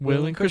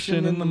Will and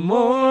Christian in the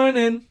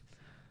morning.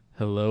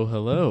 Hello,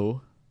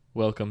 hello.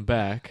 Welcome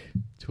back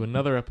to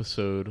another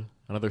episode,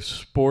 another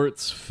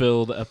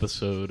sports-filled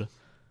episode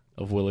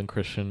of Will and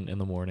Christian in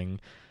the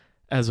morning.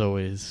 As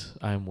always,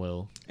 I'm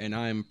Will. And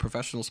I'm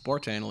professional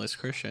sports analyst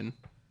Christian.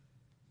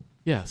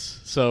 Yes,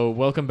 so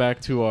welcome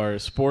back to our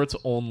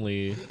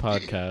sports-only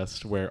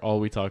podcast where all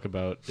we talk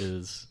about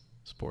is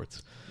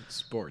sports.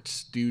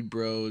 Sports. Dude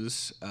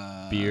bros.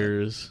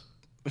 Beers.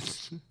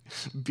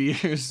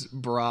 Beers,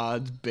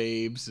 broads,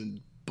 babes, and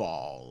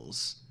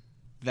balls.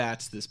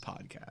 That's this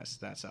podcast.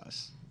 That's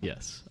us.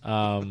 Yes.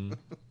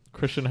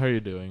 Christian, how are you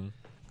doing?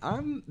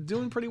 I'm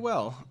doing pretty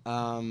well.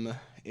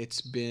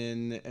 It's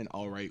been an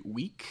all right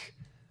week.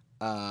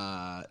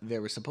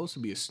 There was supposed to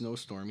be a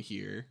snowstorm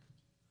here.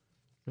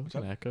 What's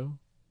an echo?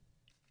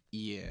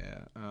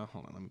 Yeah.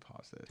 Hold on. Let me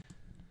pause this.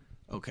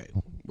 Okay.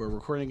 We're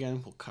recording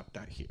again. We'll cut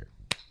that here.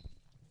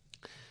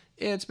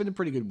 Yeah, it's been a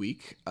pretty good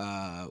week.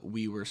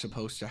 We were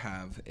supposed to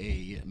have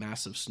a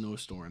massive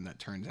snowstorm that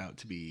turns out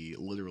to be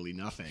literally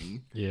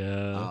nothing.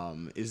 Yeah.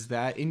 Is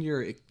that in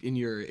your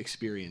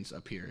experience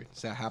up here?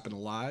 Does that happen a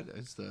lot?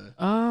 Is the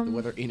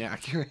weather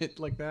inaccurate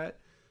like that?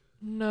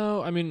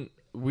 No, I mean,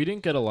 we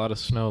didn't get a lot of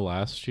snow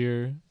last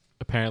year.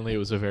 Apparently, it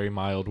was a very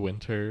mild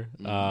winter.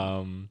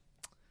 Mm-hmm.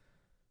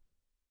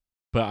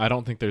 But I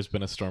don't think there's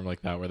been a storm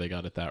like that where they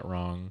got it that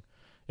wrong.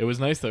 It was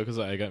nice though because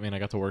I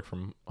got to work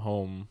from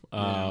home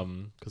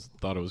because I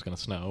thought it was gonna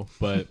snow,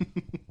 but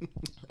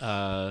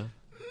and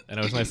it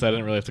was nice that I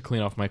didn't really have to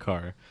clean off my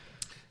car.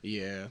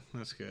 Yeah,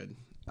 that's good.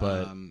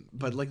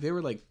 But like they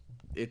were like,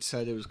 it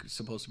said it was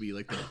supposed to be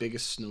like the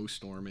biggest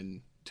snowstorm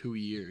in 2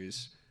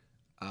 years,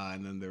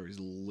 and then there was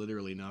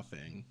literally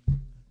nothing.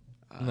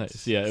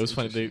 Nice, yeah, it was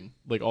funny. They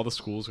like all the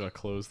schools got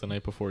closed the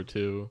night before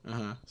too,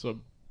 so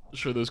I'm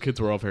sure those kids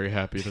were all very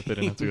happy that they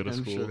didn't have to go to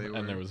school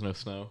and there was no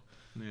snow.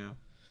 Yeah.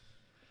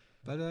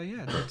 But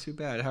yeah, not too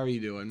bad. How are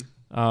you doing?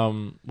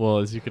 Well,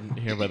 as you can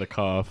hear by the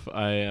cough,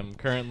 I am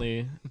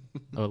currently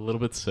a little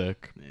bit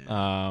sick.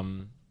 Yeah.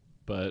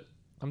 But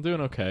I'm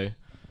doing okay.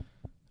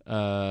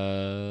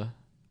 I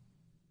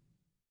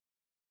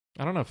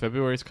don't know.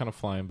 February's kind of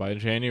flying by.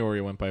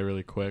 January went by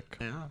really quick.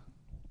 Yeah.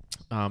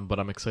 But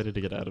I'm excited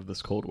to get out of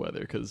this cold weather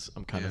because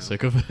I'm kind of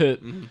sick of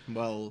it. Mm-hmm.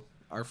 Well,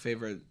 our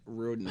favorite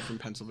rodent from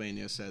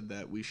Pennsylvania said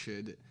that we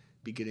should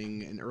be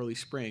getting an early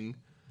spring.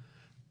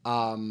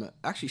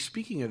 Actually,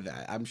 speaking of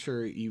that, I'm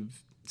sure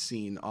you've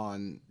seen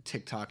on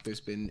TikTok,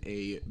 there's been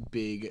a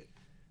big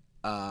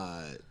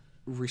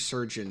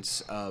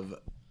resurgence of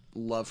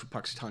love for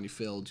Punxsutawney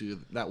Phil due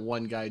to that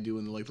one guy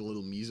doing like the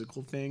little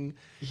musical thing.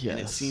 Yes.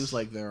 And it seems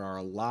like there are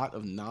a lot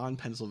of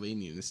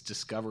non-Pennsylvanians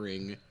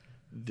discovering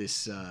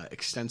this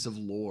extensive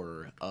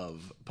lore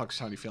of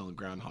Punxsutawney Phil and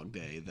Groundhog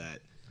Day that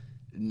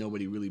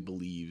nobody really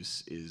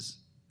believes is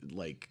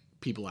like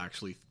people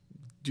actually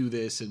do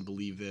this and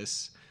believe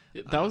this.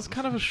 That was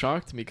kind of a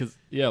shock to me because,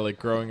 yeah, like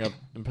growing up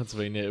in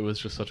Pennsylvania, it was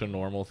just such a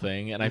normal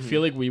thing. And I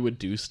feel like we would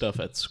do stuff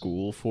at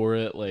school for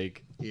it.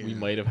 Like, we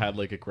might have had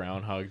like a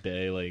Groundhog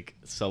Day, like,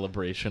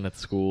 celebration at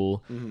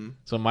school.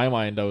 So in my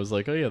mind, I was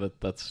like, oh, yeah,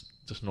 that's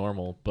just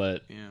normal.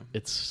 But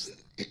it's,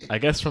 I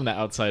guess from the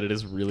outside, it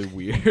is really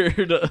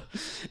weird.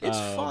 It's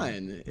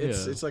fun.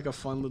 It's like a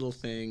fun little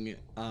thing.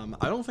 I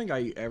don't think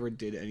I ever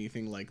did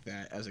anything like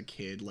that as a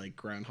kid, like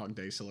Groundhog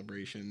Day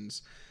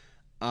celebrations.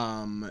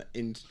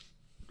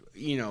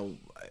 You know,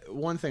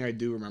 one thing I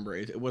do remember,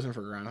 it wasn't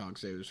for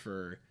Groundhog's Day, it was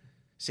for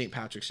St.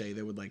 Patrick's Day.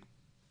 They would like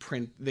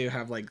they would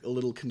have like a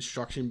little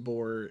construction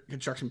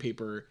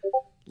paper,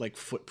 like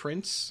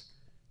footprints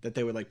that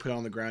they would like put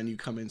on the ground. You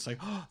come in, it's like,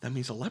 oh, that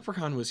means a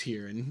leprechaun was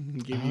here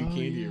and give you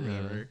candy or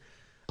whatever.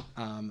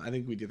 I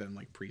think we did that in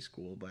like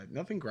preschool, but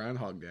nothing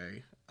Groundhog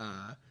Day.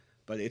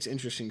 But it's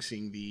interesting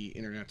seeing the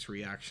internet's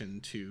reaction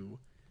to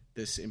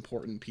this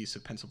important piece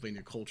of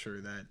Pennsylvania culture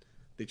that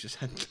they just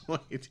had no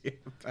idea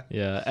about.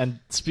 Yeah, and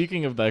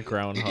speaking of that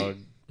Groundhog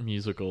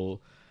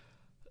musical,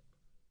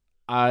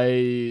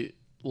 I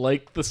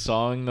like the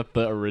song that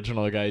the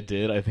original guy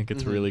did. I think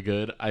it's really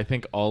good. I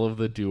think all of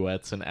the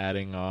duets and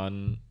adding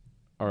on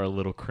are a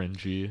little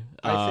cringy.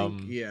 I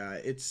think,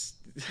 it's...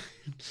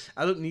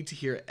 I don't need to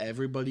hear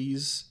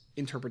everybody's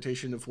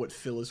interpretation of what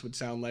Phyllis would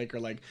sound like, or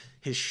like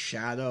his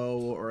shadow,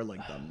 or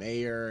like the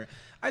mayor.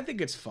 I think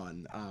it's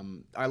fun.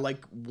 I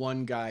like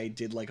one guy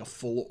did like a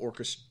full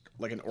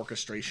like an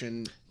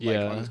orchestration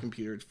on his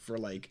computer for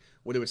like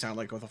what it would sound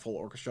like with a full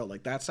orchestra.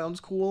 Like that sounds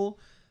cool.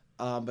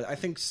 But I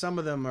think some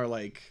of them are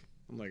like,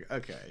 I'm like,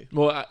 okay.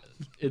 Well,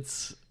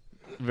 it's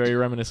very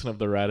reminiscent of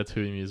the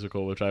Ratatouille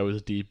musical, which I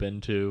was deep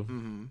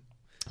into.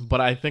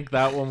 But I think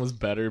that one was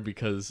better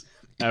because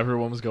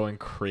everyone was going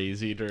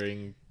crazy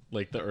during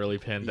like the early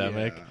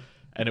pandemic,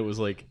 and it was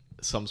like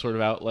some sort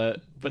of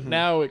outlet. But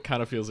now it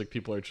kind of feels like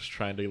people are just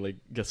trying to like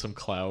get some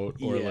clout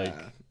or like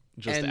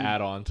just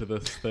add on to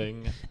this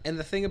thing. And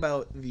the thing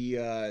about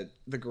the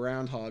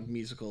Groundhog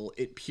musical,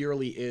 it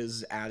purely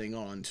is adding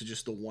on to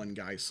just the one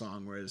guy's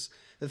song, whereas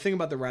the thing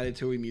about the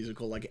Ratatouille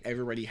musical, like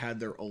everybody had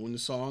their own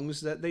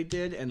songs that they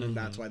did, and then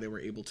that's why they were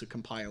able to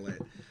compile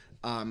it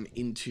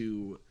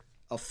into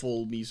a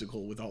full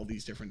musical with all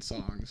these different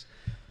songs.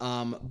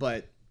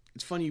 But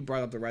it's funny you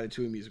brought up the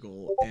Ratatouille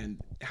musical and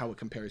how it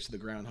compares to the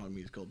Groundhog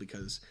musical,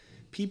 because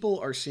people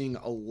are seeing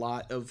a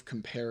lot of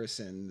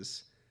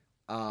comparisons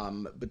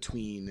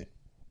between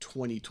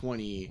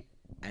 2020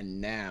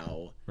 and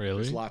now. Really?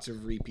 There's lots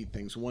of repeat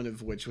things, one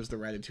of which was the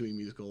Ratatouille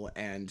musical,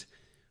 and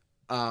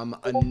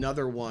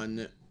another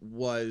one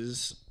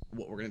was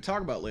what we're going to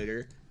talk about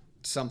later,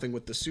 something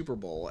with the Super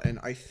Bowl. And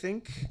I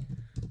think...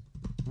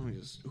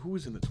 who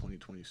was in the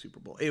 2020 Super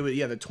Bowl? The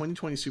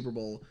 2020 Super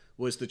Bowl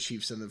was the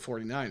Chiefs and the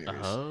 49ers.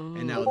 Oh.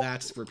 And now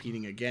that's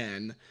repeating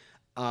again.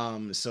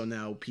 So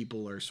now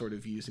people are sort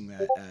of using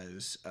that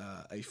as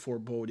a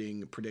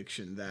foreboding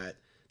prediction that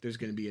there's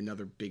going to be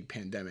another big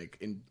pandemic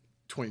in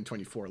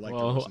 2024.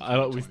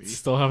 We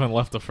still haven't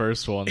left the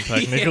first one,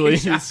 technically.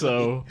 Exactly.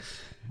 So...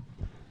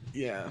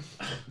 Yeah,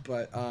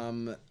 but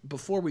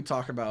before we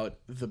talk about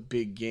the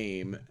big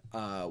game,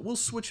 we'll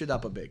switch it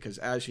up a bit, because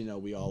as you know,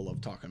 we all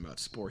love talking about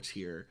sports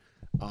here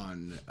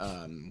on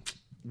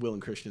Will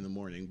and Christian in the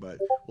Morning, but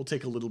we'll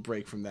take a little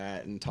break from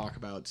that and talk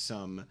about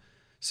some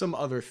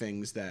other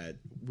things that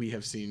we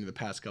have seen in the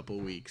past couple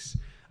of weeks.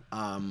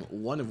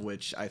 One of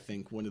which, I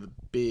think one of the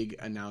big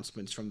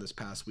announcements from this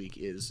past week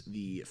is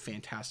the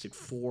Fantastic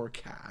Four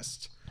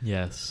cast.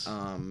 Yes.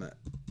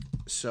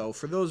 So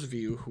for those of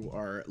you who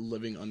are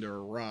living under a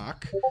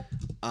rock,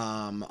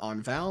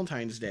 on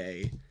Valentine's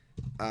Day,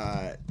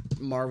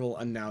 Marvel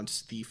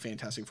announced the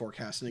Fantastic Four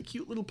cast in a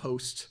cute little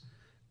post,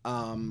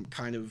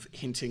 kind of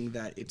hinting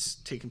that it's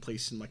taking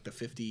place in like the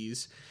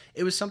 50s.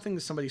 It was something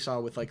that somebody saw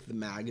with like the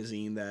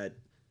magazine that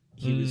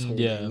he was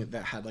holding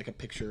that had like a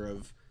picture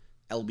of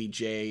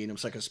LBJ, and it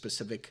was like a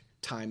specific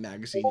Time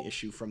magazine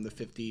issue from the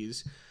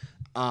 50s.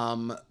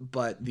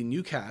 But the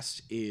new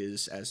cast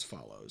is as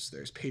follows.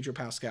 There's Pedro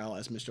Pascal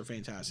as Mr.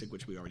 Fantastic,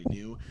 which we already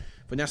knew.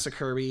 Vanessa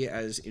Kirby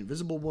as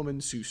Invisible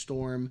Woman, Sue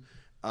Storm.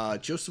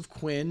 Joseph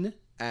Quinn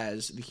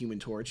as the Human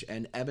Torch.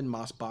 And Eben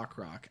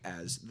Moss-Bachrach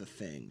as the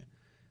Thing.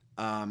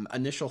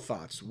 Initial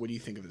thoughts. What do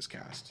you think of this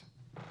cast?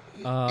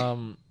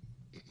 Well,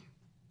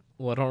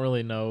 I don't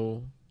really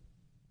know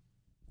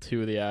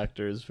two of the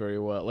actors very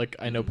well. Like,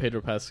 I know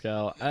Pedro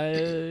Pascal.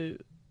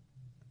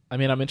 I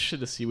mean, I'm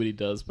interested to see what he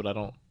does, but I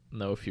don't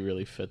know if he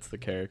really fits the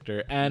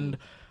character. And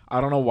I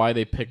don't know why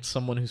they picked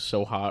someone who's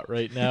so hot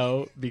right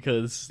now,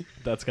 because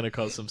that's going to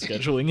cause some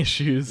scheduling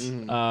issues.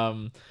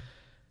 And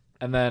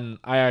then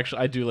I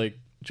do like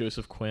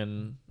Joseph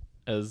Quinn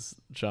as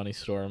Johnny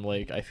Storm.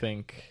 Like, I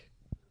think,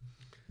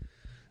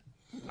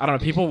 I don't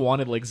know, people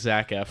wanted like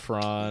Zac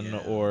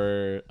Efron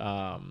or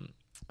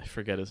I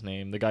forget his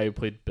name, the guy who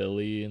played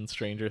Billy in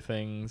Stranger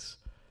Things.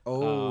 And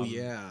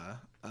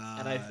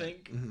I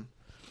think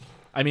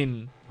I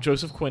mean,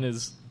 Joseph Quinn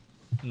is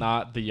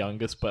not the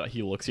youngest, but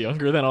he looks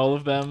younger than all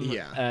of them.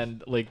 Yeah.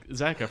 And, like,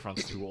 Zac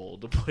Efron's too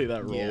old to play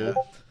that role.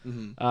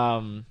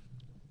 Yeah.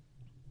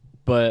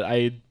 But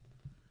I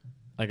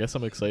guess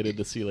I'm excited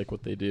to see, like,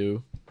 what they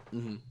do.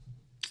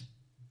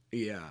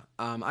 Yeah.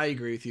 I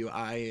agree with you.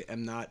 I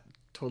am not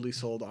totally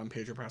sold on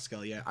Pedro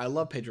Pascal yet. I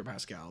love Pedro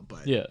Pascal,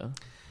 but yeah,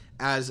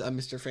 as a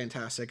Mr.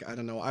 Fantastic, I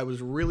don't know. I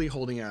was really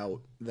holding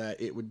out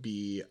that it would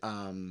be...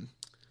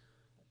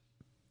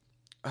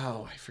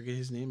 I forget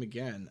his name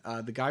again.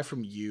 The guy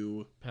from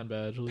You. Penn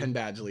Badgley. Penn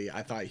Badgley.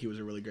 I thought he was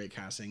a really great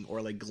casting. Or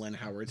like Glenn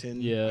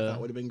Howerton. Yeah. I thought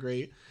would have been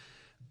great.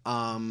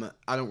 I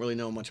don't really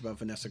know much about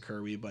Vanessa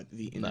Kirby, but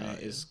the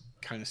internet is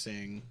kind of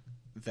saying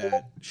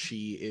that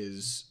she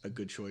is a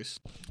good choice.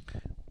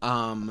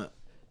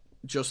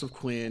 Joseph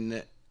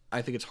Quinn,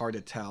 I think it's hard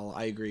to tell.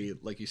 I agree.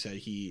 Like you said,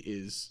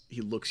 he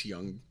looks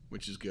young,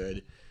 which is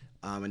good.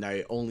 And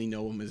I only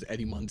know him as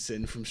Eddie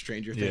Munson from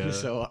Stranger Things,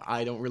 so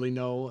I don't really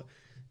know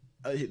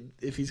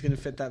if he's going to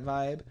fit that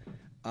vibe.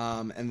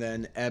 And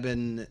then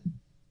Eben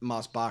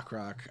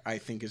Moss-Bachrach, I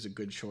think, is a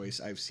good choice.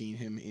 I've seen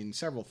him in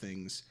several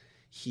things.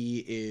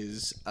 He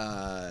was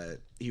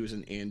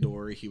in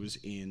Andor. He was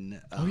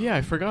in...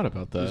 I forgot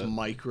about that. He was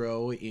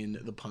Micro in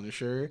The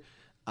Punisher.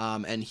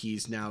 And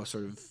he's now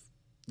sort of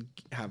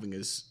having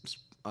his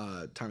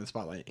time in the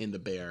spotlight in The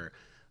Bear.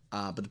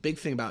 But the big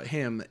thing about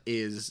him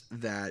is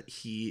that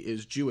he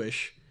is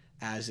Jewish,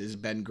 as is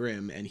Ben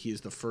Grimm, and he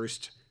is the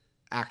first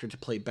actor to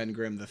play Ben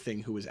Grimm, the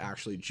Thing, who is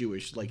actually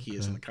Jewish, like he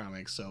is in the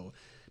comics. So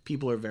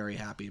people are very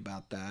happy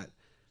about that,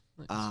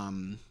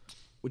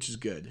 which is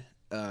good.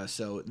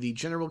 So the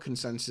general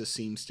consensus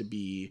seems to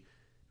be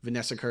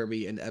Vanessa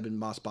Kirby and Eben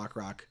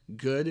Moss-Bachrach,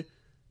 good.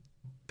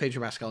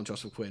 Pedro Pascal and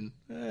Joseph Quinn,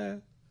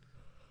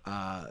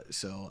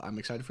 so I'm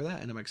excited for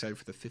that, and I'm excited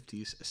for the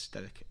 50s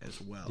aesthetic as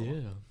well.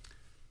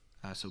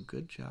 Yeah. So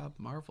good job,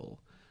 Marvel.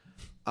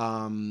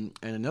 And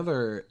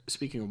another,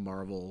 speaking of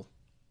Marvel,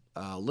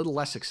 a little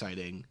less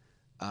exciting,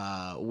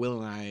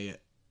 Will and I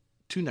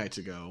 2 nights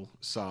ago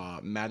saw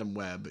Madam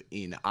Web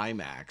in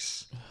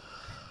IMAX.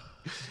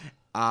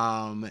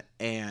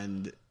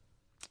 And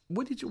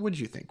what did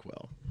you think,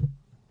 Will?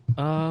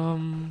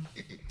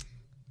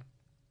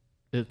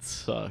 It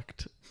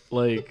sucked.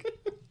 Like,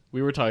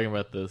 we were talking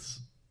about this.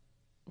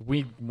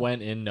 We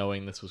went in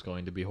knowing this was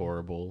going to be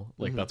horrible.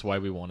 Like, that's why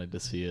we wanted to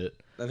see it.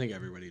 I think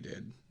everybody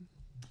did.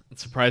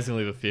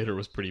 Surprisingly, the theater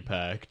was pretty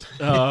packed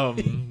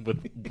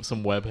with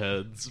some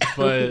webheads,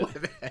 but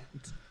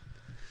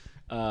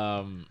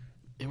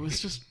it was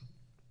just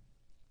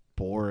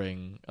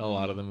boring. A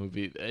lot of the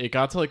movie, it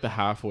got to like the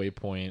halfway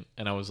point,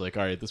 and I was like,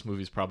 "All right, this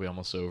movie's probably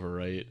almost over,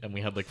 right?" And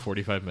we had like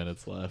 45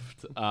 minutes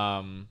left.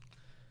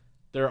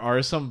 There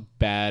are some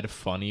bad,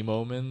 funny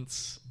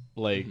moments,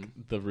 like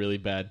the really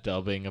bad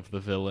dubbing of the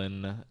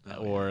villain,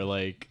 or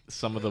like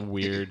some of the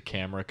weird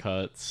camera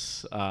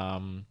cuts.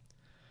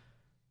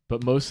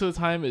 But most of the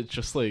time, it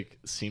just like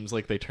seems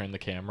like they turned the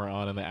camera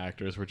on and the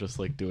actors were just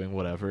like doing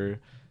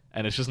whatever,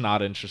 and it's just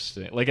not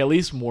interesting. Like at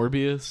least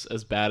Morbius,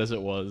 as bad as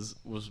it was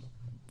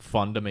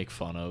fun to make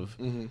fun of,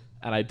 and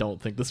I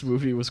don't think this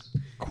movie was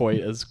quite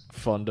as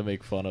fun to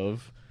make fun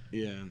of.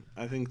 Yeah,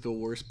 I think the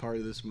worst part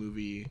of this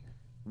movie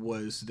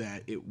was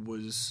that it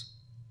was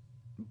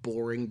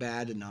boring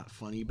bad and not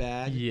funny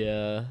bad.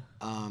 Yeah.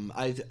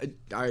 I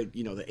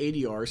the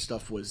ADR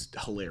stuff was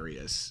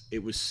hilarious.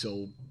 It was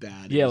so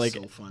bad. Yeah, it was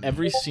like so funny.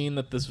 every scene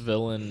that this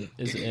villain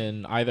is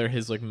in, either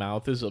his like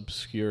mouth is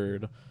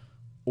obscured,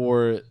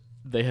 or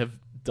they have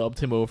dubbed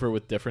him over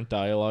with different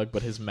dialogue,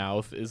 but his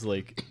mouth is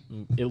like,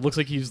 it looks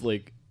like he's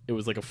like, it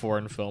was like a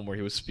foreign film where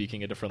he was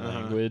speaking a different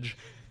language,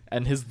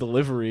 and his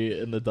delivery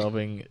in the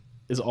dubbing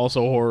is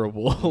also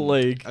horrible.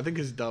 Like, I think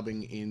his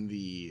dubbing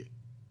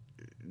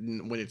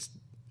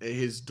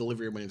his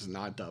delivery when it's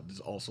not dubbed is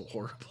also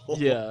horrible.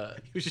 Yeah.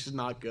 He was just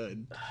not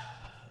good.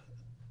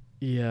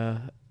 Yeah.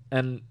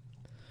 And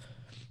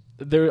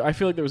I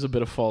feel like there was a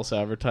bit of false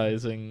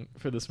advertising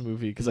for this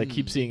movie, because I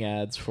keep seeing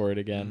ads for it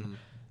again,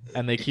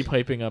 and they keep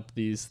hyping up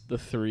the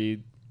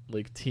three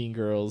like teen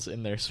girls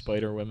in their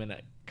Spider-Women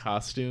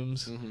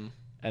costumes,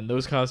 and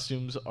those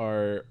costumes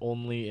are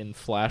only in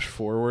flash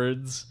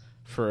forwards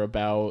for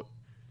about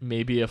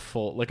maybe a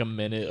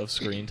minute of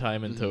screen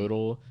time in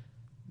total.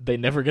 They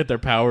never get their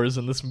powers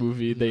in this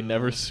movie. They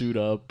never suit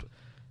up.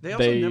 They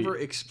also never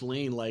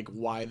explain like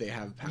why they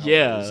have powers.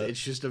 Yeah.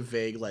 It's just a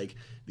vague like,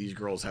 these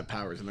girls have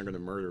powers and they're going to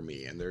murder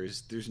me, and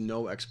there's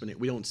no explanation.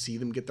 We don't see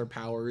them get their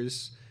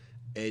powers.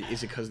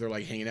 Is it because they're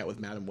like hanging out with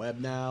Madam Web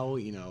now?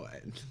 You know,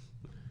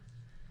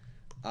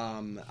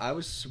 I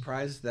was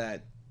surprised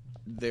that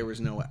there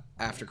was no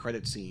after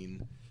credit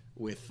scene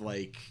with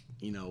like,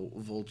 you know,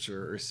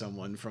 Vulture or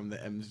someone from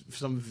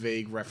some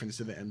vague reference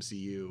to the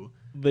MCU.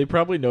 They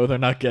probably know they're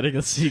not getting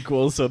a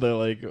sequel, so they're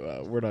like,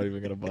 we're not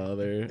even gonna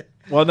bother.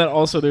 Well, and then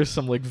also there's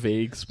some like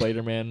vague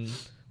Spider-Man,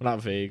 well,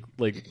 not vague,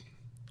 like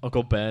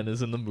Uncle Ben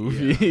is in the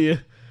movie. Yeah.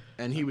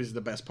 And he was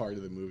the best part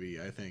of the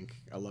movie, I think.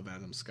 I love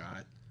Adam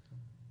Scott.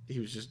 He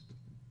was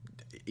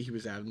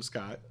Adam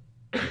Scott.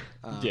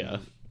 Yeah,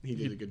 he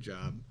did a good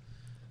job.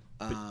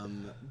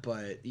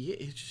 But yeah,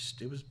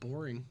 it was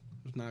boring.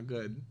 It was not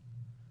good.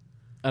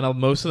 And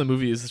most of the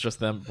movie is just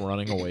them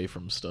running away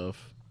from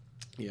stuff.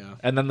 Yeah.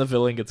 And then the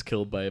villain gets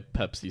killed by a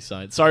Pepsi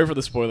sign. Sorry for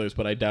the spoilers,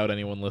 but I doubt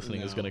anyone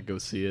listening is going to go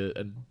see it,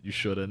 and you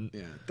shouldn't.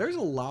 Yeah. There's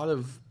a lot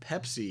of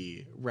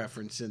Pepsi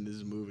reference in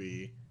this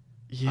movie.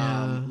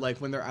 Yeah. Like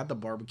when they're at the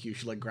barbecue,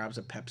 she like grabs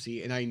a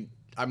Pepsi, and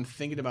I'm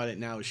thinking about it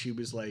now. She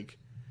was like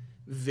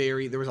there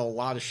was a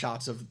lot of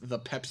shots of the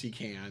Pepsi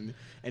can,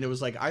 and it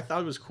was like, I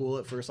thought it was cool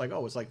at first, like,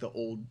 oh, it's like the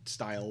old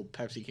style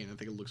Pepsi can. I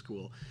think it looks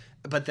cool.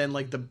 But then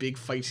like the big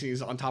fight scene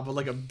is on top of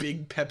like a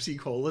big Pepsi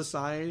Cola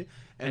sign,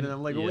 and then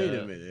I'm like, wait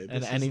a minute.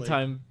 And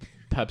anytime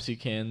Pepsi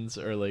cans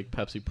or like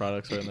Pepsi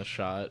products are in the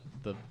shot,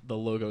 the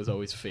logo is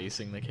always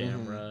facing the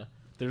camera.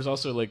 There's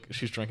also like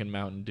she's drinking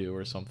Mountain Dew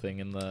or something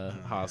in the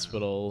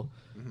hospital,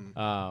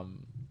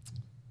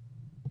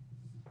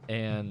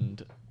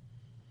 and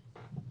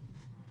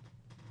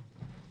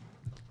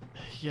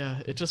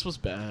yeah, it just was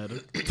bad.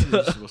 It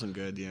just wasn't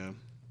good. Yeah.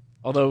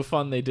 Although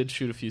fun, they did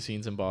shoot a few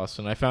scenes in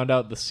Boston. I found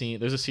out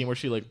there's a scene where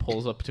she like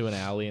pulls up to an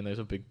alley and there's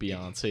a big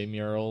Beyonce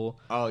mural.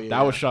 Oh yeah,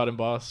 that was shot in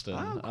Boston.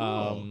 Oh,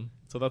 cool.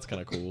 So that's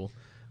kind of cool.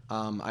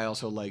 I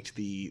also liked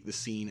the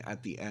scene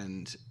at the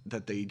end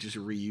that they just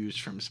reused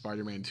from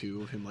Spider-Man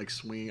 2 of him like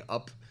swinging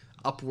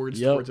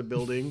upwards towards a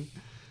building.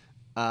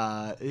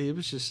 It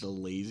was just a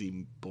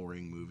lazy,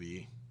 boring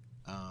movie.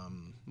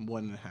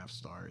 1.5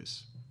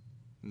 stars.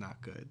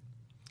 Not good.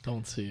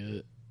 Don't see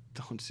it.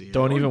 Don't see it.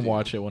 Don't even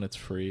watch it when it's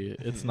free.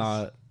 It's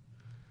not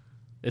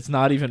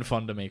even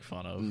fun to make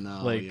fun of.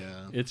 No,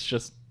 it's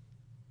just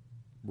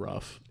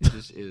rough. It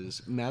just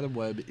is. Madam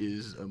Web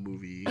is a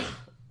movie.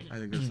 I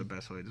think that's the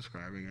best way of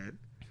describing it.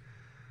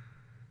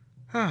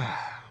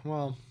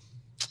 Well,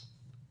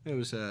 it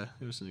was an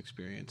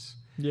experience.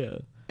 Yeah.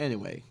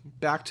 Anyway,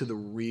 back to the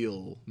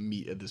real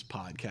meat of this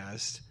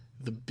podcast.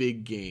 The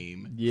big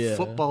game. Yeah.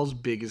 Football's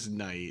biggest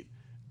night.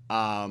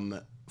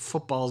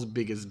 Football's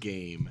biggest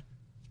game.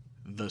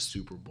 The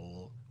Super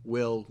Bowl.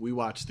 Will, we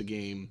watched the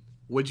game.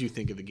 What'd you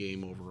think of the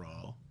game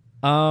overall?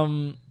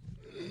 I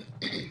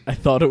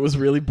thought it was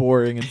really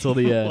boring until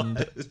the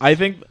end. I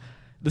think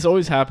this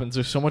always happens.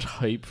 There's so much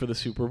hype for the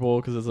Super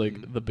Bowl because it's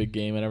like the big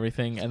game and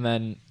everything, and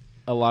then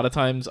a lot of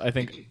times I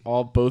think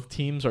both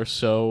teams are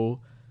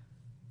so.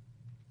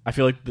 I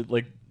feel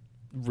like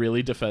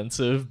really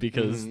defensive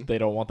because they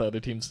don't want the other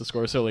teams to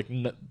score. So like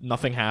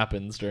nothing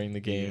happens during the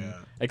game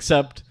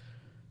except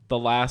the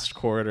last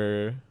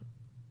quarter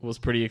was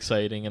pretty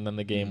exciting, and then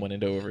the game went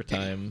into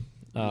overtime.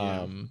 But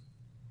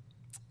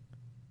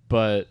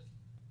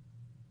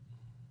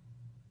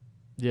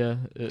yeah,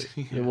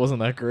 it wasn't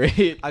that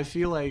great. I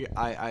feel like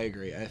I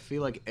agree. I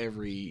feel like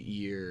every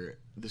year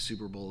the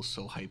Super Bowl is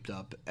so hyped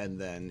up, and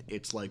then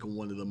it's like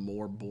one of the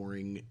more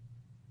boring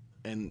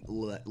and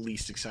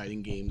least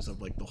exciting games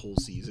of like the whole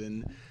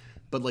season.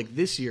 But like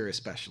this year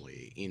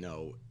especially, you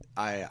know,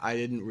 I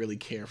didn't really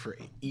care for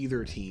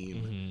either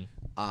team,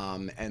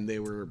 and they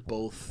were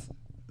both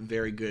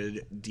very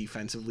good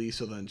defensively.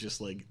 So then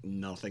just like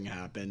nothing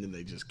happened, and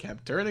they just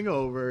kept turning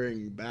over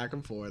and back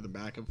and forth and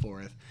back and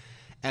forth.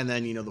 And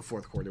then, you know, the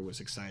fourth quarter was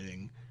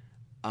exciting.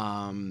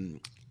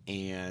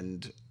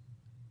 And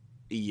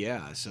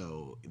yeah,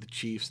 so the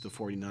Chiefs, the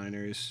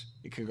 49ers,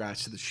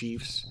 congrats to the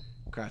Chiefs.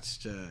 Congrats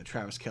to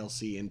Travis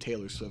Kelce and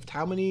Taylor Swift.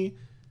 How many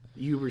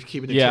you were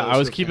keeping track? Yeah, I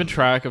was keeping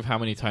track of how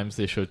many times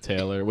they showed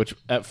Taylor, which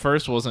at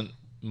first wasn't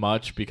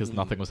much because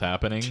nothing was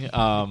happening.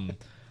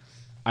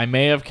 I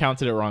may have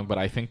counted it wrong, but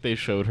I think they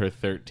showed her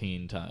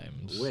 13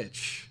 times.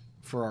 Which,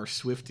 for our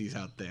Swifties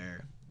out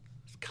there,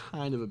 is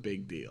kind of a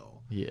big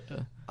deal. Yeah.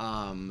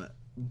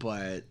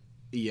 But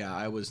yeah,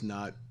 I was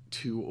not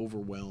too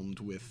overwhelmed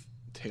with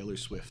Taylor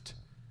Swift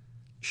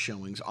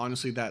showings.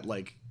 Honestly, that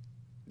like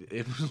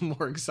it was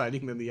more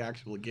exciting than the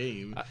actual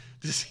game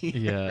to see.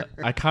 Yeah,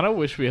 I kind of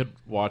wish we had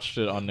watched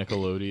it on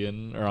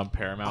Nickelodeon or on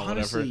Paramount,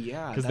 honestly, whatever.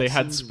 Yeah, because they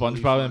had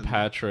SpongeBob really and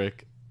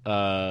Patrick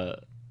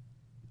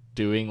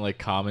doing like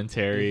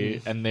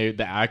commentary, and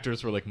the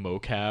actors were like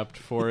mocapped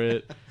for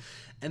it,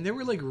 and they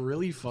were like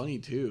really funny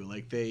too.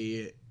 Like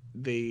they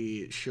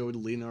showed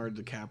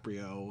Leonardo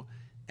DiCaprio,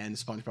 and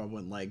SpongeBob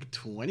went like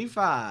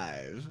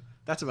 25.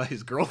 That's about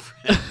his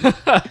girlfriend.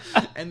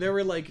 And they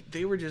were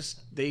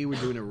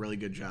doing a really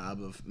good job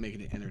of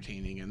making it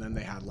entertaining. And then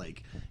they had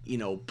like, you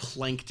know,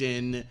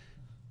 Plankton in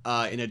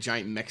a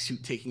giant mech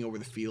suit taking over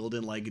the field,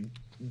 and like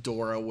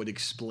Dora would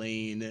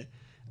explain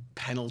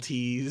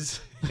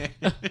penalties. And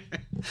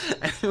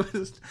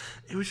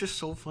it was just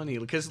so funny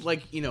because,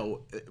 like, you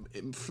know,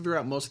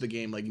 throughout most of the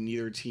game, like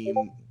neither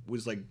team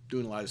was like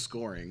doing a lot of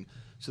scoring.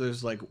 So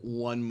there's like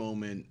one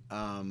moment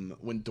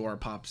when Dora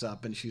pops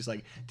up and she's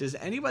like, "Does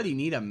anybody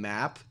need a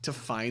map to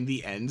find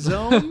the end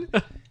zone?"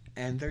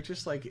 And they're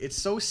just like, it's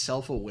so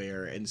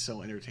self-aware and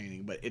so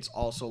entertaining, but it's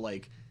also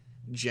like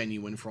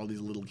genuine for all these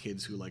little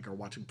kids who like are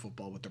watching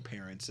football with their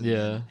parents, and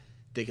then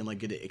they can like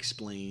get it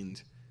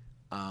explained.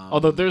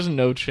 Although there's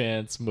no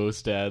chance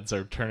most dads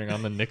are turning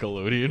on the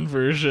Nickelodeon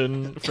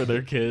version for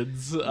their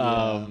kids.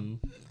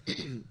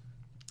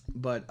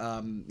 But,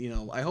 you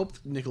know, I hope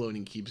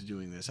Nickelodeon keeps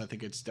doing this. I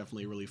think it's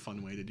definitely a really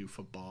fun way to do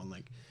football and,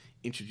 like,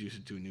 introduce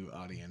it to a new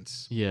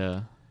audience.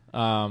 Yeah.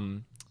 But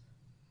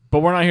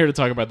we're not here to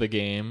talk about the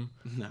game.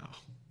 No.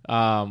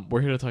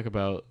 We're here to talk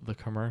about the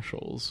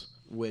commercials.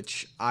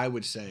 Which I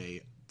would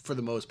say, for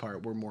the most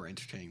part, were more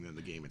entertaining than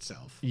the game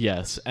itself.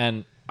 Yes,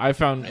 and I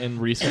found in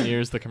recent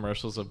years the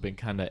commercials have been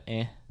kind of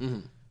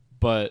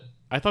but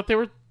I thought they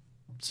were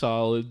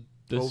solid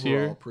this Overall,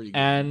 year. pretty good.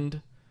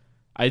 And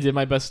I did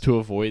my best to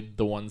avoid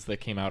the ones that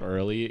came out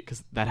early,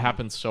 because that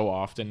happens so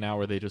often now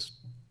where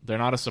they're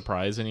not a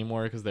surprise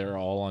anymore because they were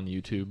all on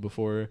YouTube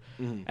before.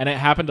 And it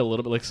happened a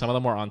little bit, like some of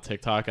them were on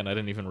TikTok and I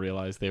didn't even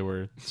realize they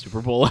were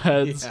Super Bowl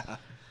ads.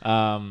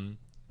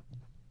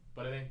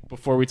 But I think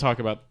before we talk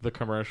about the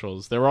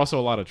commercials, there were also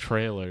a lot of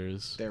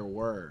trailers. There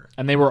were.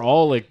 And they were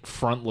all like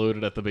front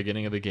loaded at the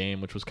beginning of the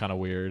game, which was kind of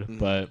weird.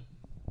 But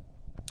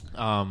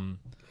one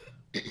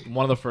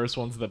of the first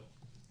ones that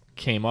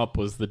came up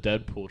was the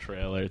Deadpool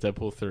trailer,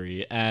 Deadpool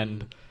 3.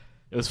 And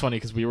it was funny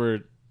because we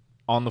were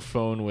on the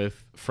phone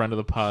with friend of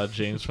the pod,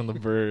 James from the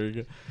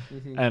Berg,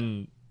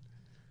 and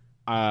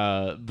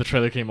the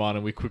trailer came on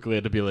and we quickly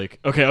had to be like,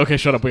 okay,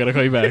 shut up, we gotta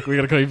call you back.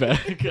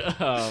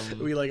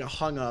 We like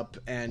hung up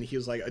and he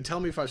was like, tell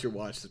me if I should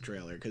watch the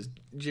trailer, because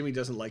Jimmy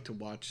doesn't like to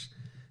watch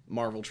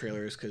Marvel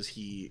trailers because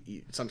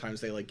he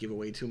sometimes they like give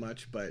away too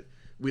much, but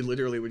we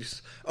literally were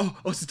just, oh,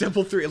 it's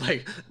Deadpool 3,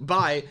 like,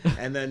 bye.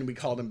 And then we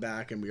called him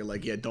back and we were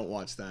like, yeah, don't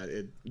watch that,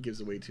 it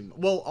gives away too much.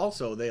 Well,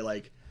 also they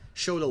like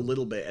showed a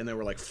little bit and they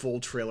were like full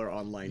trailer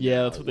online.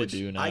 Yeah, that's what they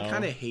do now. I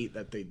kind of hate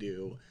that they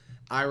do.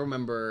 I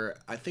remember,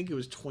 I think it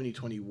was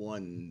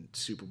 2021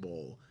 Super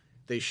Bowl,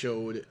 they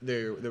showed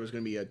there was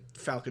going to be a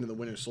Falcon and the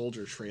Winter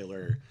Soldier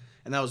trailer,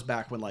 and that was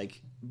back when like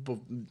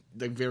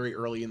very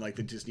early in like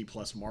the Disney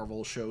Plus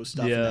Marvel show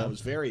stuff. And I was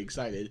very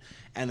excited,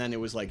 and then it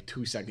was like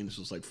 2 seconds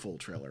was like full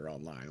trailer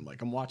online. I'm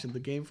like, I'm watching the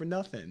game for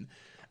nothing.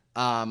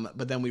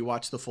 But then we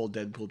watched the full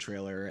Deadpool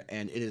trailer,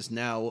 and it is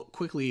now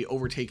quickly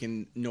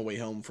overtaken No Way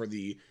Home for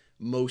the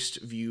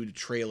most viewed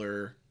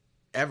trailer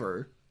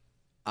ever.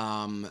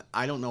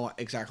 I don't know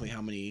exactly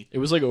how many. It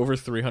was like over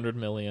 300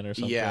 million or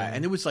something. Yeah,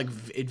 and it was like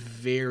it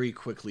very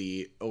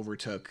quickly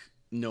overtook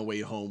No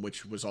Way Home,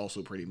 which was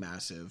also pretty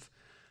massive.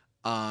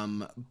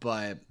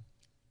 But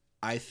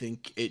I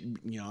think it,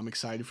 I'm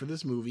excited for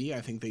this movie. I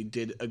think they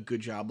did a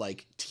good job,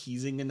 like,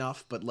 teasing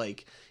enough, but,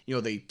 like,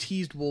 they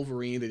teased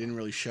Wolverine. They didn't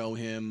really show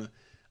him.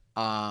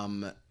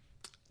 And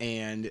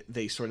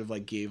they sort of,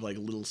 like, gave, like,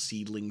 little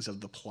seedlings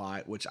of the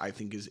plot, which I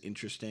think is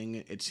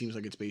interesting. It seems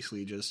like it's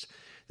basically just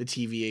the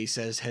TVA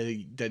says,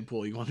 hey,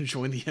 Deadpool, you want to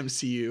join the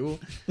MCU?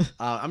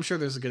 I'm sure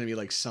there's going to be,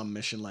 like, some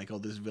mission like, oh,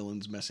 this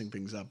villain's messing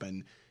things up,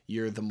 and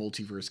you're the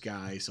multiverse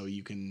guy, so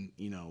you can,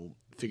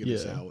 figure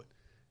this out.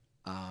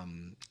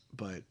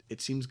 But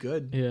it seems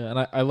good. Yeah, and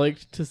I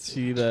liked to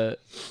see that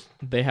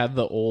they had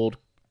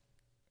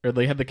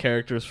they had the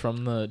characters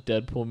from the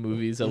Deadpool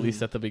movies, at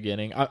least at the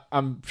beginning.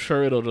 I'm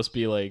sure it'll just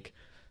be like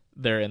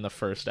they're in the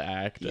first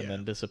act and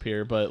then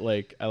disappear, but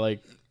like I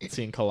like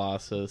seeing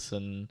Colossus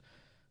and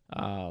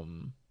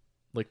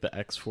like the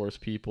X-Force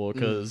people,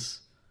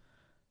 because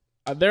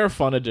they're a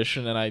fun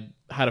addition, and I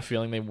had a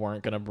feeling they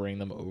weren't going to bring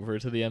them over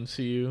to the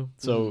MCU.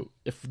 So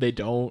if they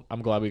don't,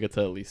 I'm glad we get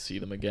to at least see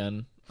them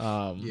again.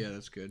 Yeah,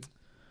 that's good.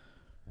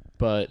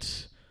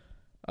 But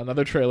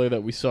another trailer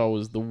that we saw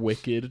was the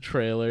Wicked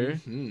trailer.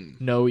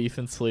 No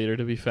Ethan Slater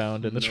to be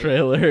found in the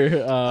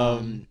trailer.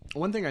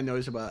 One thing I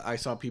noticed I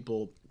saw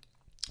people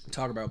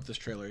talk about this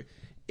trailer.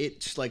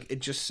 It's like, it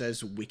just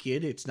says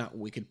Wicked. It's not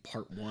Wicked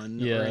Part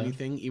 1 or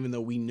anything, even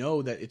though we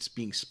know that it's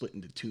being split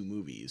into 2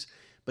 movies.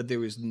 But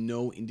there is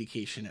no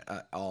indication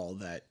at all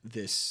that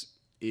this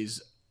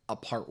is a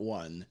Part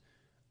 1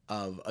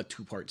 of a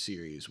 2-part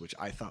series, which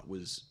I thought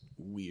was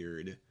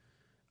weird.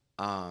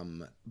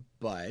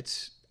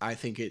 But I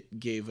think it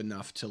gave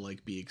enough to,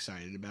 like, be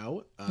excited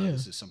about.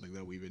 This is something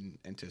that we've been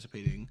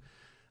anticipating.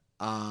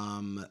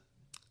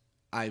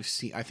 I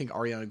think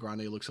Ariana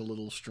Grande looks a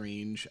little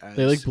strange.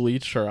 They like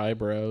bleached her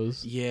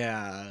eyebrows.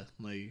 Yeah,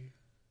 like,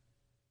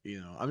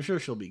 I'm sure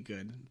she'll be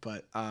good.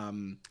 But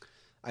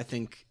I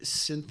think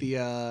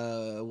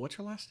Cynthia, what's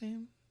her last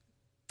name?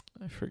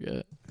 I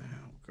forget.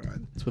 Oh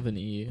God, it's with an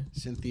E.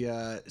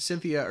 Cynthia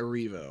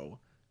Erivo,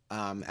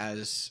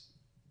 as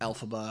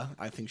Elphaba.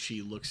 I think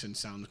she looks and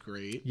sounds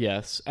great.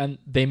 Yes, and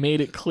they made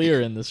it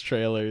clear in this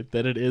trailer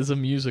that it is a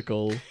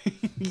musical.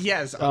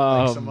 Yes,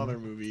 unlike some other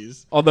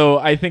movies. Although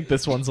I think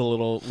this one's a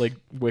little, like,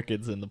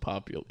 Wicked's in the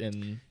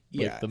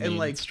the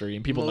mainstream.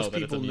 Like, people know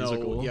that it's a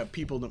musical.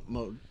 People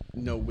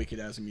know Wicked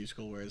as a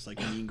musical, whereas, like,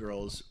 Mean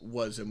Girls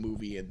was a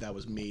movie that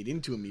was made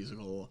into a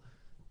musical.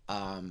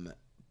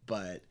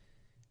 But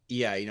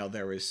yeah, they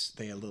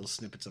had little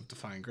snippets of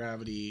Defying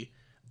Gravity.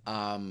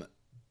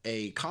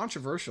 A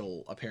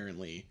controversial,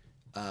 apparently,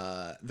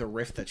 the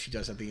riff that she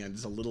does at the end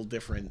is a little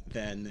different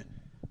than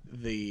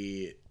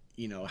the,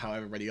 how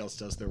everybody else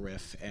does the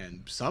riff,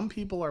 and some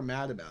people are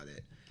mad about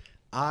it.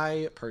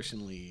 I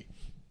personally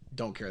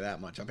don't care that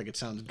much. I think it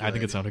sounds good. I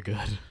think it sounded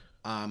good.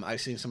 I've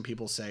seen some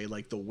people say,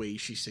 like, the way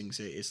she sings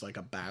it is like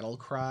a battle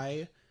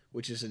cry,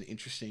 which is an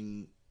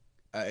interesting,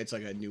 it's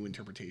like a new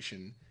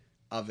interpretation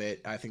of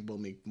it. I think will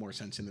make more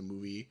sense in the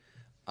movie.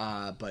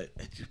 But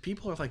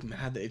people are, like,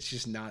 mad that it's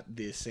just not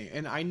the same.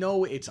 And I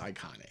know it's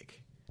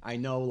iconic. I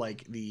know,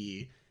 like,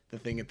 the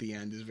thing at the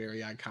end is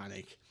very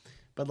iconic.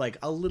 But, like,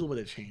 a little bit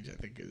of change, I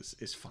think,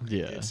 is fine.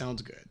 Yeah. It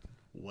sounds good.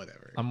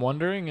 Whatever. I'm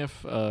wondering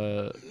if,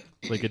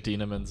 like,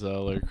 Idina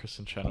Menzel or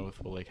Kristen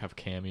Chenoweth will, like, have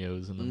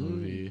cameos in the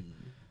movie.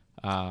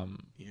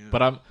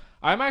 But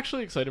I'm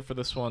actually excited for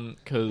this one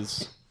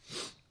because,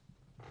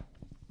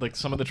 like,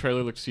 some of the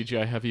trailer looks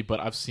CGI heavy, but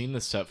I've seen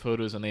the set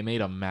photos and they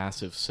made a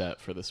massive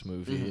set for this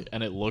movie,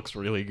 and it looks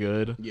really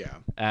good. Yeah.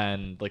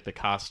 And, like, the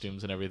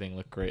costumes and everything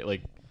look great.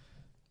 Like,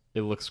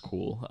 it looks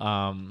cool.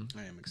 I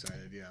am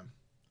excited, yeah.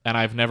 And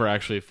I've never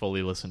actually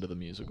fully listened to the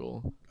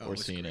musical or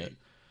seen it.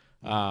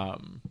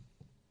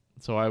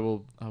 So I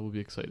will be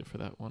excited for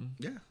that one.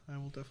 Yeah, I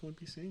will definitely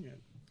be seeing it.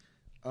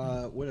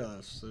 What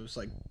else? There was,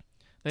 like,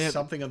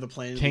 something of the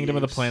Planet Kingdom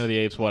of the of the Planet of the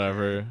Apes,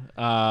 whatever.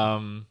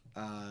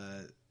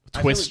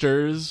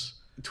 Twisters.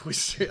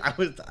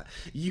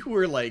 You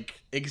were, like,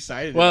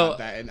 excited about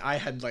that, and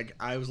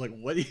I was like,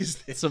 what is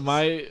this? So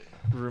my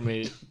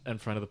roommate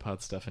and friend of the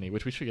pod, Stephanie,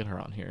 which we should get her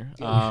on here.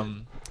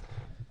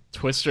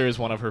 Twister is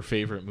one of her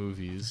favorite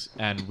movies,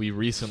 and we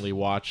recently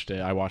watched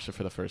it. I watched it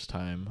for the first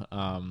time,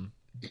 and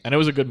it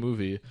was a good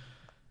movie.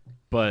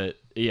 But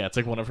yeah, it's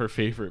like one of her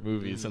favorite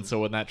movies, and so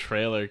when that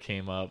trailer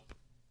came up,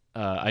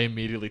 I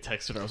immediately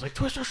texted her. I was like,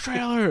 "Twister's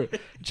trailer!" And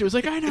she was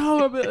like, "I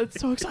know, I'm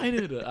so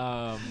excited."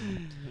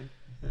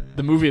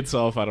 The movie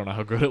itself, I don't know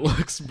how good it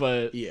looks,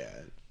 but yeah,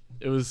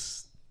 it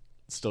was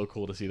still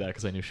cool to see that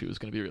because I knew she was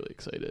going to be really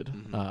excited.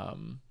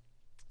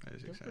 That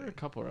is exciting. There are a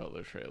couple of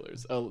other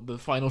trailers. Oh, the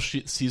final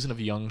season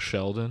of Young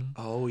Sheldon.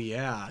 Oh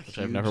yeah, which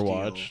I've never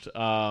watched.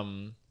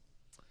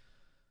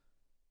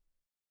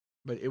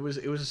 But it was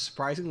a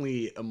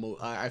surprisingly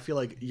I feel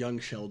like Young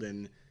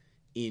Sheldon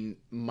in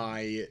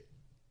my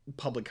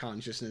public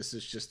consciousness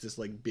is just this,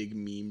 like, big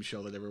meme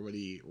show that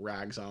everybody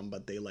rags on,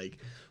 but they, like,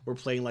 were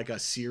playing, like, a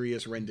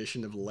serious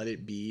rendition of Let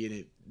It Be, and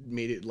it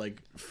made it,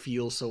 like,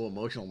 feel so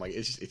emotional. I'm like,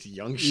 it's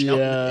Young Sheldon.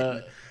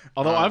 Yeah.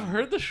 Although I've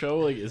heard the show,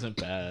 like, isn't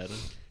bad.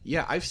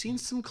 Yeah, I've seen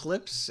some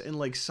clips, and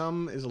like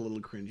some is a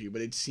little cringy,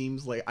 but it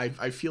seems like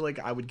I feel like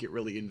I would get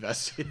really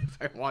invested if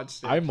I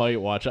watched it. I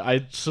might watch it. I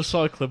just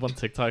saw a clip on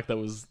TikTok that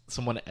was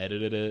someone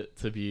edited it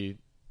to be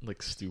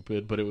like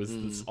stupid, but it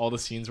was all the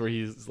scenes where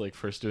he's like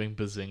first doing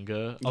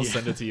Bazinga. I'll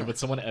send it to you, but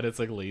someone edits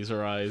like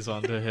laser eyes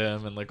onto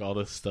him and like all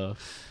this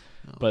stuff.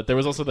 But there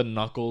was also the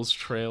Knuckles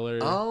trailer.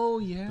 Oh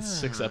yeah, the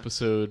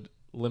 6-episode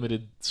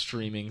limited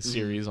streaming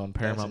series on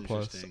Paramount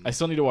Plus. I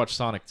still need to watch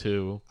Sonic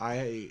 2.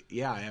 I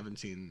haven't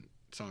seen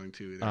Sonic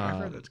 2 either. I've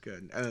heard that's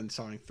good. And then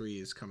Sonic 3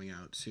 is coming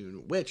out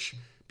soon, which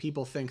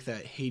people think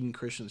that Hayden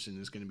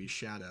Christensen is going to be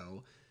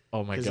Shadow.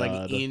 Oh my god.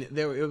 Like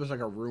it was like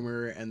a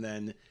rumor, and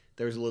then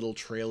there was a little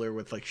trailer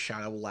with like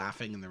Shadow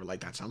laughing, and they were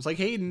like, that sounds like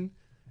Hayden.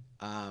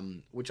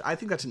 Which I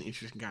think that's an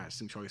interesting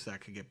casting choice that I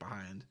could get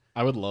behind.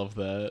 I would love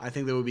that. I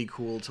think that would be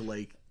cool to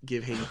like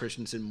give Hayden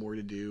Christensen more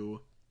to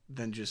do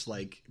than just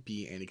like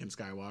be Anakin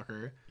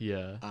Skywalker.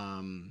 Yeah.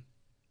 And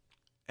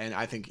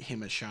I think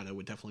him as Shadow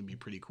would definitely be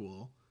pretty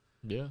cool.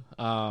 Yeah.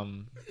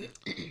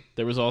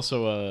 There was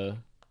also a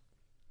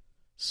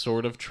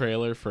sort of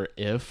trailer for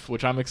If,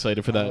 which I'm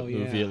excited for that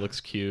movie. Yeah. It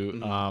looks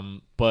cute.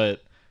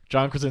 But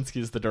John Krasinski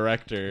is the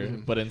director,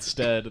 but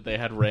instead they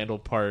had Randall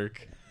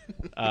Park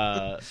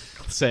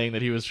saying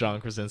that he was John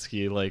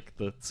Krasinski, like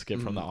the skit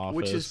from The Office.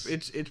 Which is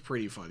it's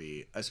pretty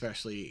funny,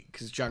 especially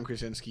because John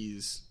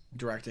Krasinski's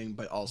directing,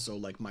 but also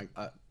like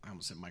I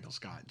almost said Michael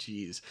Scott.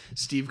 Jeez,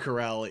 Steve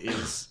Carell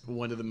is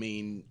one of the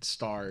main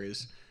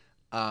stars.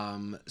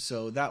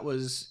 So that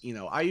was,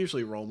 I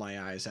usually roll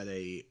my eyes at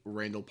a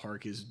Randall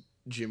Park is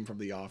Jim from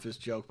The Office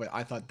joke, but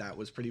I thought that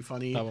was pretty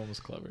funny. That one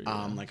was clever.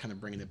 Yeah. Like kind of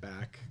bringing it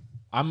back.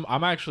 I'm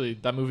actually,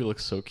 that movie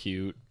looks so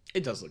cute.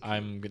 It does look cute.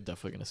 I'm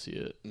definitely gonna see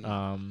it.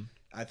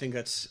 I think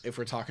that's, if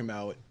we're talking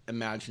about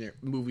imaginary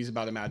movies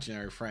about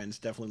imaginary friends,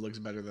 definitely looks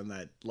better than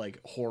that like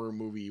horror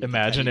movie.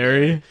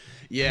 Imaginary?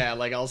 Yeah,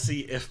 like I'll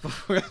see If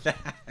before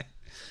that.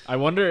 I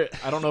wonder,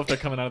 I don't know if they're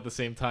coming out at the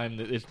same time.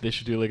 If they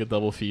should do like a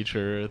double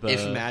feature.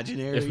 If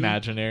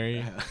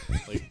Imaginary.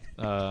 Like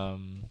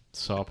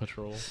Saw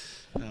Patrol.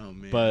 Oh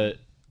man. But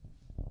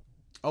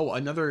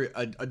another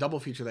double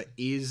feature that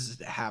is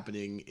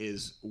happening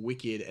is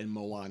Wicked and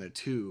Moana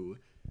 2.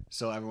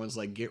 So everyone's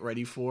like, get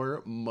ready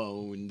for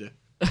Moaned.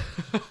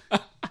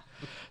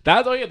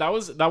 That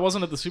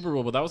wasn't at the Super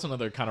Bowl, but that was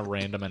another kind of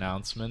random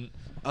announcement.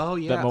 Oh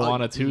yeah, that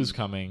Moana 2 is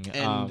coming,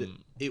 and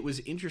it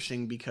was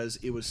interesting because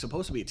it was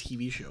supposed to be a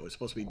TV show. It was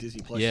supposed to be a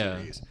Disney Plus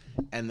series,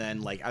 and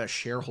then like at a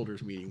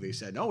shareholders meeting, they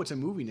said, "No, it's a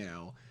movie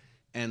now,"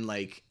 and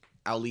like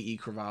Ali E.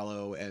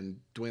 Carvalho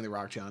and Dwayne The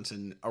Rock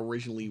Johnson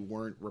originally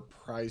weren't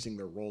reprising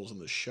their roles in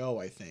the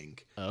show, I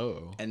think.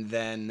 Oh, and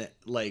then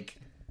like.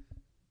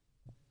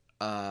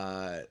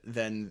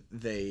 Then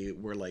they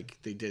were like,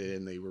 they did it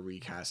and they were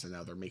recast, and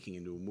now they're making it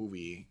into a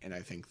movie, and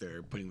I think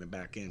they're putting them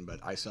back in. But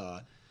I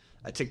saw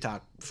a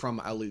TikTok from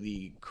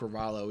Ali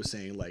Carvalho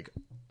saying like,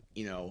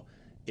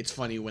 it's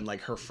funny when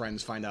like her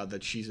friends find out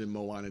that she's in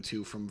Moana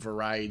 2 from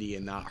Variety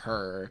and not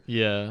her.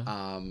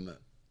 Yeah.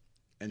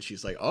 And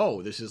she's like,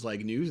 oh, this is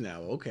like news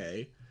now.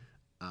 Okay.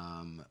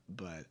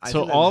 But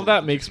so all of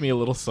that makes me a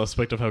little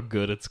suspect of how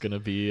good it's gonna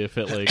be if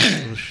it like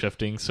was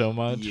shifting so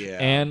much. Yeah.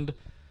 And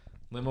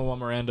Lin-Manuel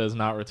Miranda is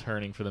not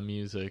returning for the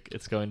music.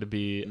 It's going to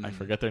be, I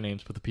forget their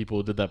names, but the people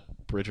who did that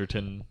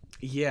Bridgerton,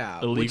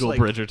 illegal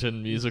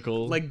Bridgerton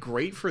musical. Like,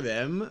 great for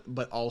them,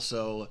 but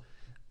also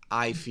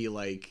I feel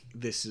like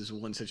this is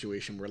one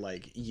situation where,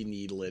 like, you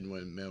need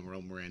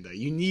Lin-Manuel Miranda.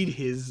 You need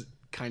his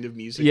kind of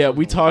music. Yeah,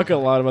 we talk a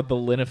lot about the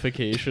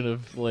Linification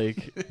of,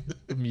 like,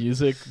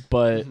 music,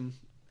 but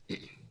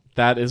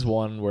that is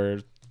one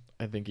where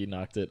I think he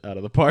knocked it out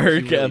of the park,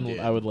 really and did.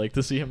 I would like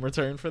to see him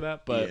return for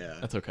that, but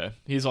that's okay.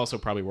 He's also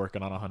probably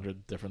working on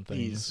 100 different things.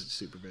 He's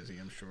super busy,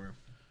 I'm sure.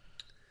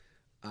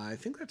 I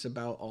think that's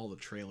about all the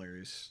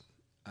trailers.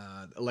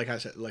 Like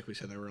we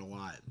said, there were a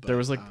lot. But, there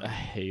was like a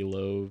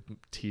Halo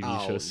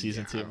TV show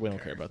season 2. We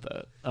don't care about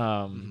that.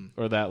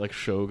 Or that like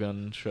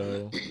Shogun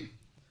show.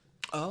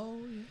 Oh,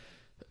 yeah.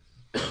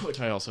 Which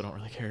I also don't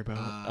really care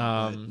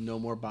about. No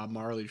more Bob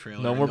Marley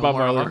trailer. No more Bob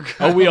Marley.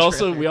 Oh, we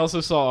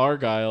also saw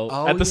Argyle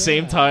at the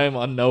same time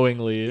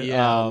unknowingly.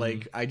 Yeah,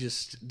 like I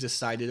just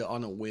decided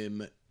on a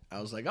whim. I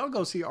was like, I'll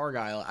go see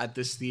Argyle at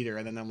this theater,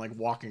 and then I'm like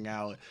walking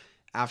out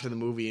after the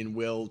movie, and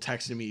Will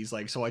texted me. He's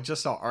like, "So I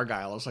just saw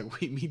Argyle." I was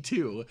like, "Wait, me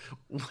too.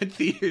 What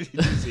theater did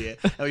you see it?"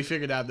 And we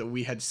figured out that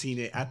we had seen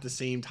it at the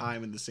same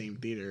time in the same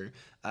theater.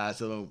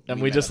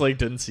 We just like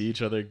didn't see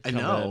each other. I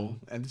know,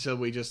 and so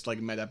we just like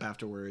met up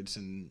afterwards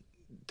and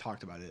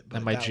talked about it. But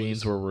and my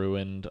jeans were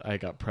ruined. I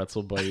got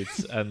pretzel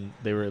bites, and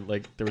they were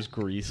like there was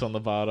grease on the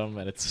bottom,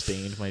 and it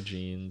stained my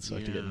jeans. So I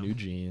had to get new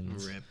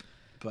jeans. Rip.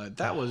 But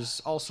that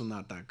was also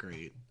not that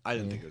great. I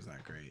didn't think it was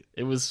that great.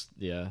 It was,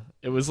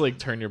 It was like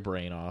turn your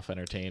brain off,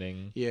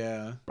 entertaining.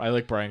 Yeah. I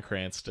like Bryan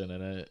Cranston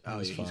in it. It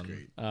was fun. He's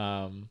great.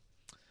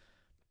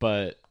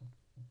 But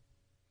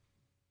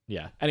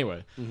yeah.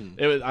 Anyway,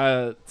 it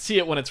was. See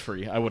it when it's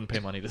free. I wouldn't pay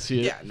money to see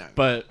it. Yeah, no.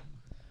 But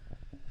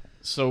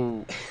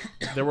so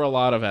there were a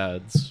lot of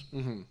ads.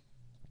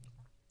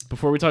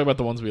 Before we talk about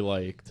the ones we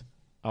liked,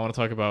 I want to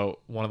talk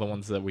about one of the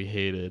ones that we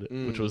hated,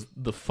 which was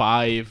the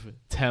 5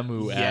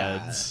 Temu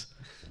ads.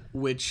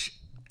 Which,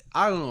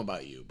 I don't know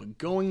about you, but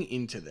going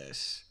into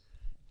this,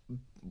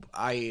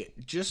 I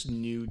just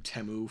knew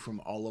Temu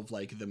from all of,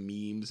 like, the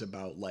memes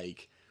about,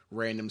 like,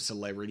 random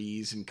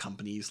celebrities and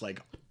companies,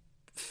 like,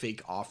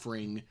 fake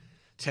offering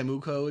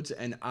Temu codes,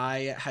 and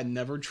I had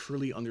never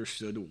truly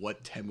understood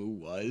what Temu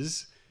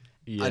was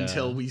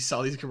until we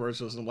saw these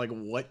commercials, and I'm like,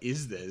 what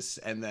is this?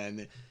 And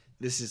then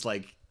this is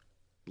like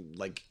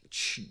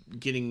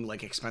getting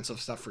like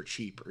expensive stuff for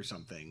cheap or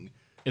something.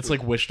 It's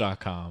like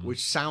Wish.com,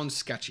 which sounds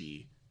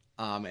sketchy,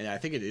 and I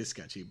think it is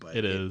sketchy, but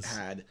it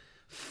had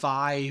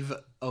 5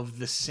 of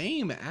the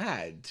same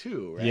ad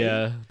too, right?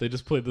 Yeah, they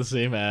just played the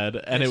same ad,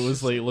 and it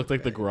was like, it looked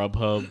like the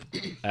Grubhub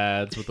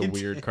ads with the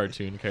weird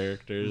cartoon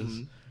characters.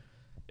 Mm-hmm.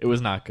 It was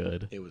not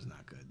good. It was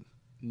not good.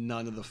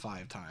 None of the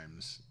 5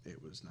 times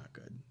it was not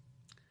good.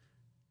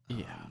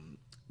 Yeah.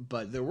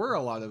 But there were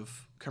a lot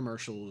of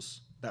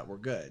commercials that were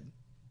good.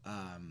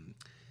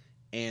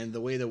 And the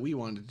way that we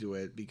wanted to do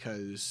it,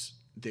 because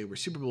they were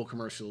Super Bowl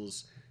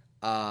commercials,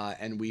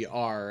 and we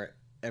are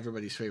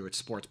everybody's favorite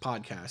sports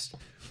podcast,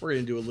 we're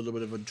going to do a little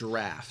bit of a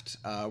draft.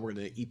 We're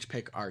going to each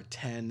pick our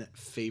 10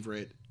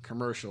 favorite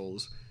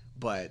commercials.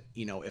 But,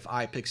 you know, if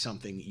I pick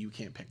something, you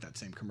can't pick that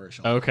same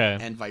commercial. Okay.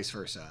 And vice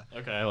versa.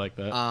 Okay, I like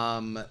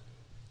that.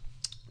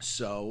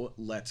 So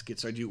let's get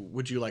started.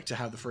 Would you like to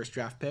have the first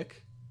draft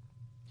pick?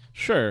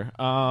 Sure.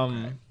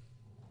 Okay.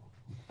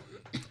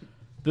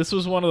 This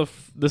was one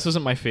of this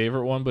isn't my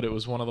favorite one, but it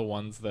was one of the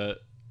ones that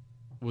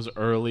was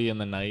early in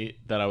the night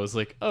that I was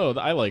like, oh,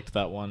 I liked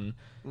that one.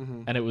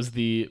 Mm-hmm. And it was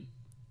the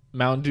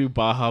Mountain Dew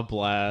Baja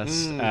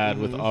Blast ad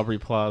with Aubrey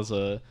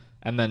Plaza.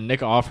 And then Nick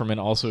Offerman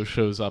also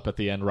shows up at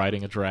the end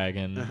riding a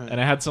dragon. Uh-huh.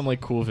 And it had some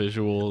like cool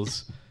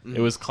visuals. Mm-hmm.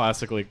 It was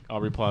classic like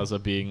Aubrey Plaza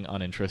being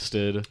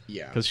uninterested.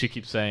 Yeah. Because she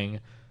keeps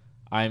saying,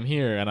 I'm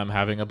here and I'm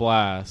having a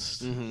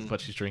blast. Mm-hmm. But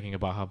she's drinking a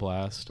Baja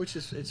Blast. Which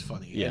is, it's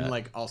funny. Yeah. And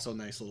like also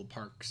nice little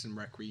Parks and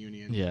Rec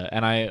reunion. Yeah.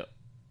 And I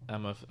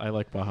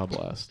like Baja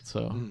Blast.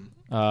 So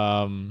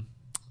that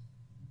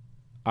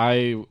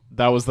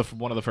was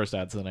one of the first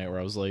ads of the night where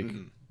I was like,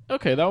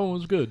 okay, that one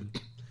was good.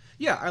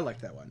 Yeah, I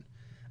like that one.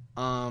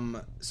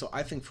 So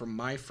I think for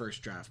my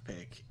first draft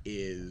pick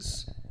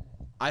is,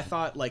 I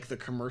thought like the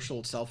commercial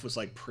itself was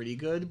like pretty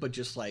good, but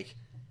just like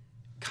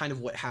kind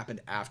of what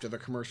happened after the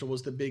commercial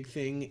was the big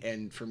thing.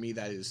 And for me,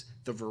 that is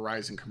the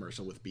Verizon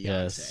commercial with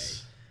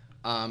Beyonce.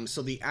 Yes.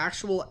 So the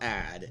actual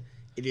ad,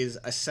 it is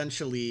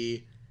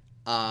essentially,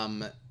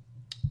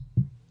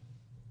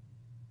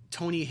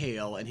 Tony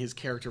Hale and his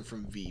character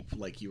from Veep,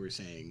 like you were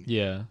saying.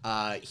 Yeah.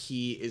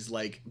 He is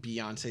like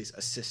Beyonce's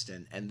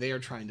assistant, and they are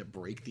trying to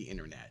break the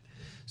internet.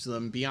 So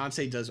then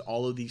Beyonce does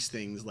all of these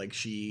things, like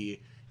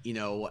she, you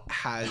know,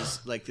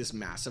 has like this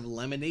massive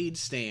lemonade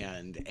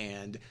stand,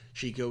 and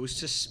she goes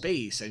to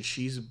space, and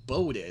she's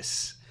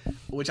BOTUS,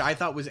 which I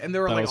thought was, and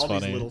there were like all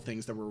these little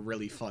things that were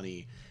really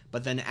funny.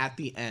 But then at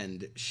the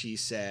end, she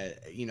said,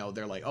 you know,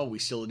 they're like, oh, we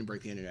still didn't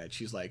break the internet.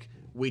 She's like,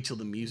 wait till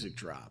the music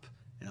drop.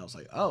 And I was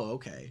like, oh,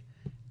 okay.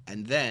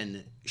 And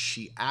then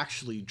she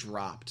actually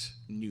dropped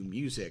new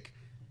music,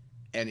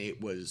 and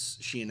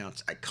she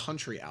announced a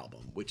country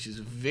album, which is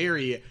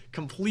very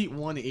complete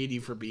 180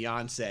 for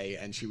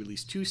Beyonce, and she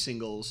released 2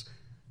 singles.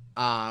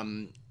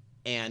 And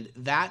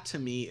that to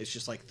me is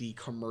just like the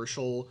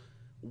commercial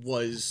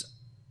was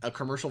a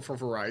commercial for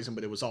Verizon,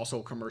 but it was also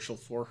a commercial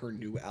for her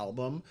new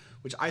album,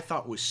 which I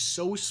thought was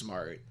so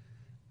smart.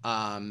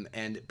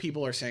 And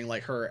people are saying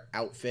like her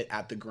outfit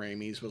at the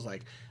Grammys was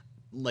like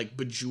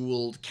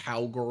bejeweled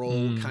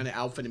cowgirl kind of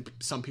outfit, and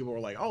some people were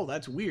like, oh,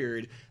 that's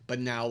weird. But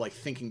now like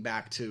thinking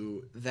back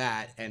to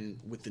that and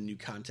with the new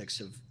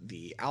context of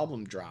the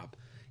album drop,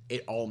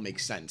 it all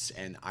makes sense.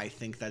 And I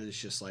think that is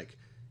just like,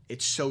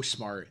 it's so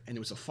smart, and it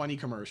was a funny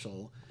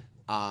commercial.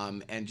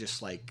 And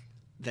just like,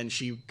 then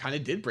she kind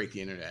of did break the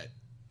internet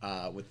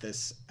with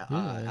this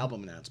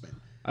album announcement.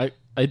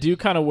 I do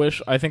kind of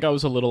wish, I think I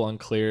was a little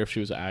unclear if she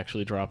was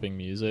actually dropping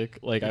music.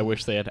 Like, I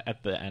wish they had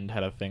at the end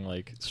had a thing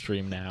like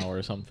Stream Now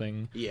or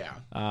something. Yeah.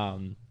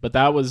 But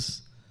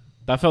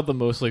that felt the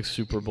most like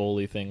Super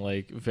Bowl-y thing,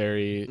 like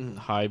very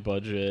high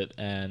budget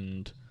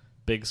and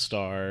big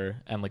star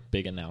and like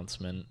big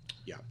announcement.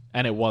 Yeah.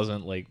 And it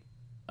wasn't like,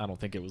 I don't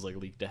think it was like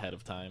leaked ahead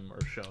of time or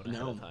shown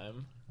ahead of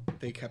time.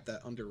 They kept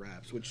that under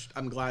wraps, which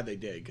I'm glad they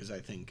did, because I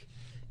think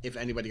if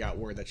anybody got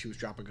word that she was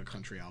dropping a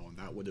country album,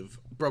 that would have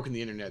broken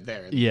the internet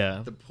there. And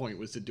yeah. The point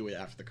was to do it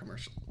after the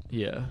commercial.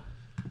 Yeah.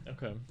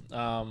 Okay.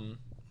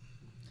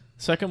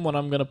 Second one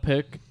I'm going to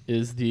pick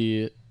is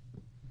the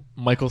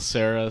Michael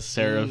Cera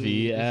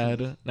CeraVe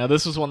ad. Now,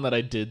 this was one that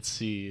I did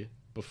see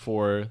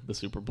before the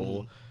Super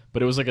Bowl,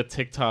 but it was like a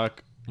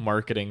TikTok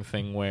marketing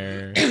thing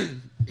where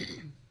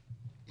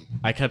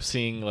I kept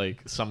seeing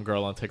like some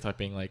girl on TikTok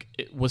being like,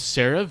 was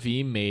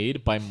CeraVe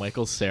made by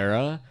Michael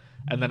Cera?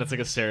 And then it's like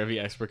a CeraVe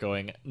expert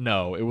going,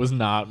 no, it was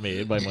not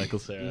made by Michael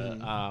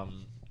Cera.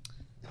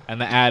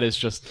 And the ad is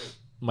just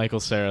Michael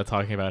Cera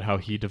talking about how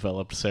he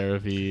developed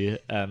CeraVe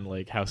and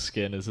like how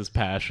skin is his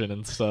passion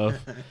and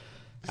stuff.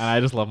 And I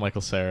just love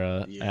Michael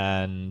Cera,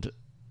 and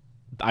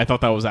I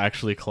thought that was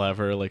actually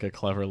clever, like a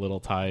clever little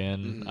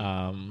tie-in.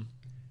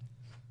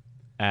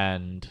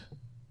 And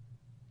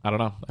I don't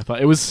know. I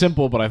thought it was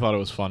simple, but I thought it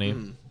was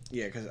funny.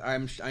 Yeah, because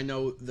I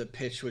know the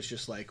pitch was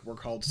just like, we're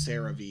called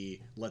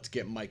CeraV, let's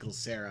get Michael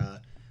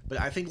Cera. But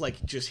I think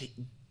like just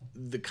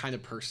the kind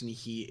of person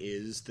he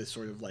is, this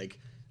sort of like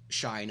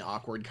shy and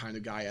awkward kind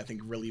of guy, I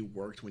think really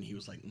worked when he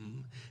was like,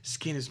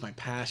 skin is my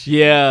passion.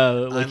 Yeah,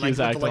 like and, he was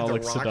acting all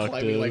like rock seductive.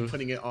 climbing, like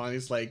putting it on,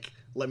 he's like,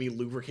 let me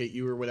lubricate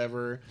you or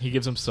whatever. He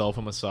gives himself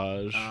a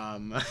massage.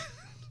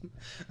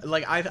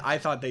 Like I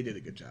thought they did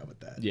a good job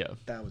with that. Yeah,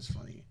 that was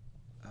funny.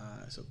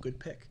 So good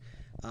pick.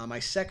 My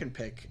second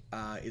pick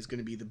is going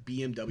to be the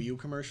BMW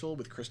commercial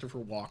with Christopher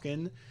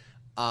Walken.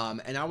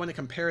 And I want to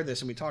compare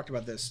this, and we talked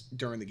about this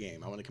during the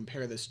game. I want to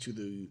compare this to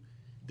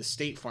the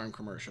State Farm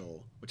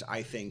commercial, which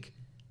I think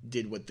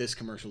did what this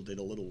commercial did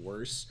a little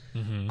worse.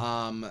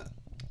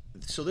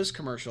 So this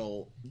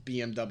commercial,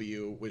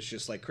 BMW, was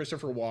just like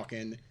Christopher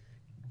Walken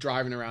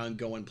driving around,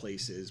 going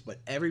places, but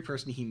every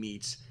person he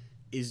meets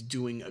is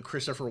doing a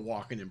Christopher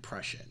Walken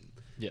impression.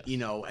 Yes. You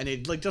know, and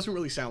it like doesn't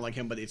really sound like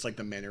him, but it's like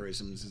the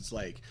mannerisms. It's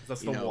like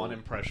that's the one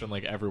impression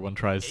like everyone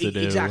tries to do.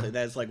 Exactly.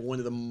 That's like one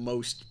of the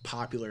most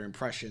popular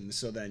impressions.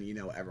 So then, you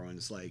know,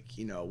 everyone's like,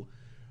 you know,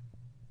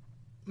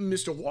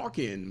 Mr.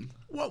 Walken,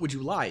 what would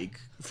you like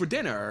for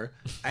dinner?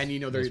 And you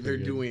know, they're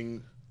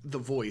doing the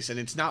voice, and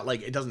it's not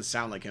like, it doesn't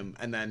sound like him.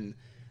 And then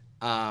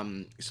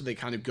so they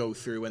kind of go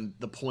through, and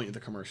the point of the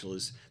commercial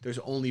is there's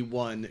only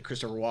one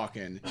Christopher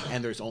Walken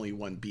and there's only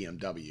one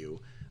BMW.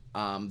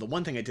 The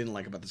one thing I didn't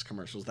like about this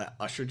commercial is that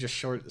Usher just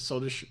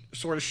sort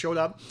of showed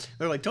up.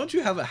 They're like, don't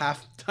you have a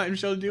halftime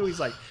show to do? He's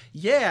like,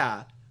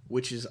 yeah,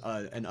 which is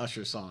an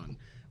Usher song.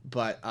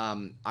 But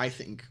I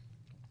think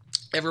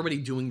everybody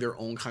doing their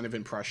own kind of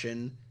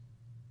impression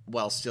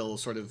while still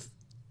sort of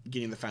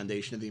getting the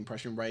foundation of the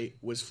impression right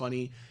was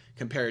funny,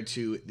 compared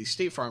to the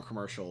State Farm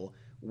commercial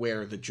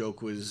where the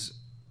joke was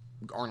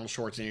Arnold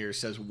Schwarzenegger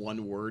says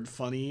one word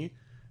funny,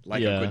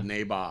 like a good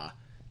neighbor.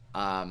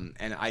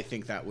 And I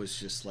think that was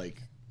just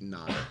like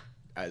not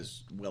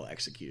as well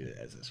executed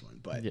as this one,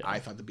 but I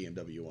thought the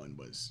BMW one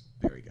was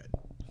very good.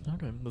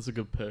 Okay, that's a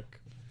good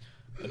pick.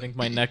 I think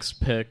my next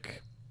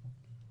pick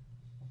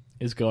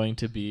is going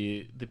to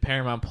be the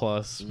Paramount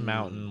Plus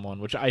Mountain one,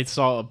 which I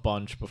saw a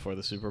bunch before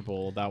the Super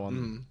Bowl. That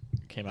one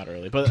came out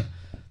early, but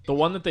the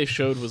one that they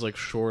showed was like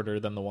shorter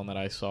than the one that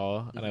I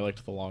saw, and I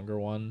liked the longer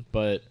one.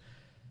 But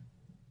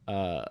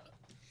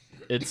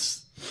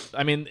it's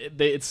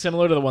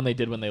similar to the one they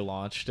did when they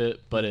launched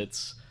it, but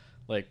it's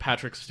like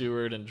Patrick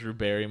Stewart and Drew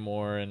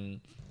Barrymore and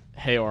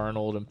Hey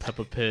Arnold and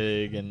Peppa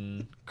Pig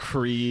and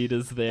Creed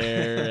is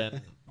there,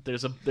 and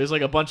there's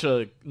like a bunch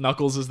of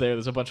Knuckles is there.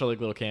 There's a bunch of like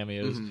little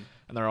cameos, and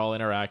they're all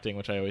interacting,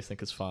 which I always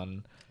think is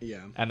fun.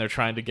 Yeah, and they're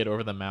trying to get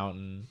over the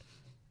mountain,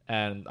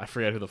 and I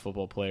forget who the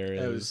football player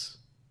is. It was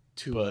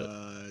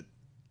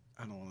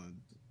I don't want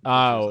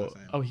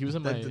to. He was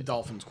in the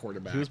Dolphins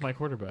quarterback. He was my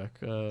quarterback.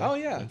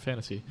 In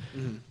fantasy,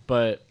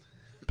 but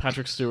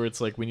Patrick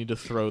Stewart's like, we need to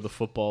throw the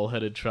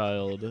football-headed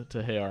child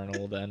to Hey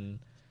Arnold, and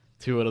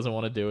Tua doesn't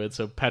want to do it,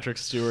 so Patrick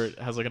Stewart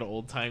has like an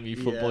old-timey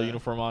football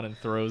uniform on and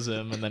throws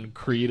him, and then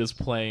Creed is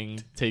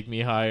playing Take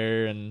Me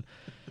Higher, and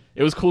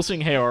it was cool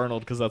seeing Hey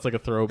Arnold because that's like a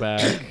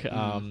throwback.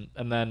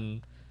 And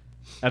then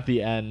at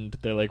the end,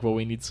 they're like, well,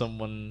 we need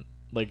something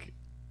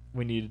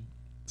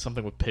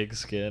with pig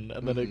skin,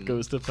 and then it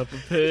goes to Peppa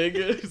Pig.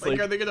 It's like,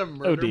 are they gonna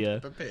murder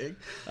Peppa Pig?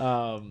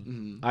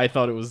 I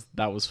thought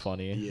that was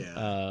funny.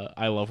 Yeah,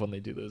 I love when they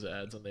do those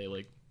ads and they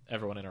like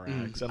everyone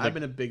interacts. And I've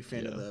been a big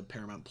fan of the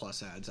Paramount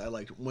Plus ads. I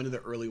liked one of the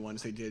early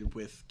ones they did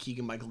with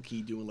Keegan-Michael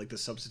Key doing like the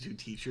substitute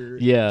teacher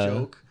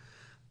joke.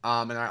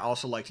 And I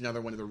also liked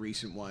another one of the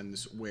recent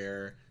ones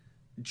where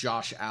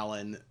Josh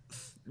Allen,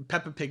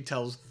 Peppa Pig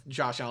tells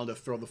Josh Allen to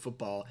throw the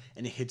football,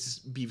 and it hits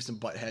Beavis and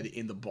Butthead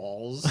in the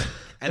balls,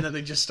 and then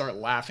they just start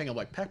laughing. I'm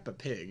like, Peppa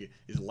Pig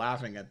is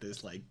laughing at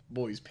this like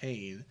boy's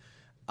pain.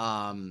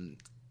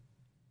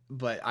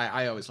 But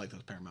I always like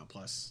those Paramount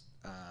Plus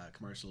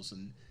commercials,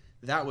 and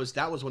that was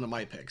one of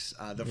my picks.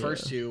 The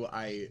first two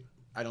I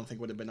don't think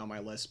would have been on my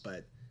list,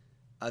 but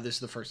this is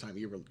the first time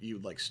you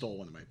like stole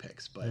one of my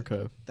picks. But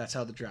that's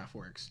how the draft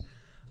works.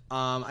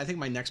 I think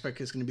my next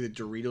pick is going to be the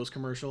Doritos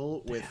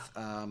commercial with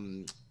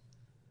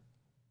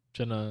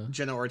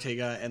Jenna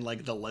Ortega and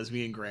like the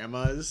lesbian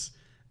grandmas.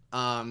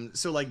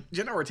 So like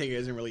Jenna Ortega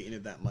isn't really in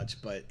it that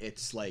much, but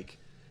it's like,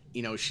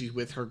 you know, she's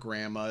with her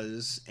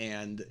grandmas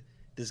and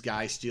this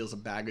guy steals a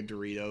bag of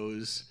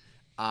Doritos.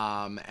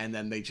 And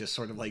then they just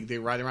sort of like, they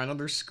ride around on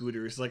their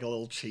scooters, like a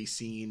little chase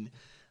scene.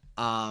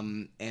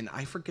 And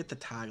I forget the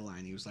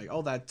tagline. He was like,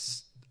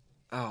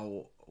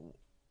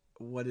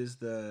 what is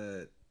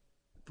the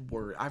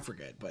word? I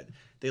forget, but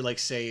they like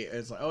say,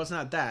 it's like, it's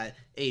not that,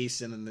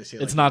 Ace, and then they say,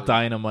 like, it's not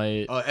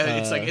dynamite.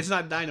 It's like, it's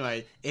not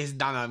dynamite, it's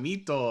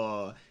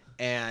Dynamito.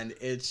 And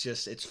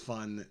it's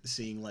fun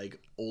seeing like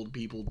old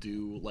people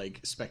do like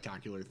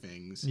spectacular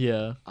things.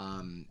 Yeah.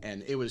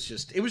 And it was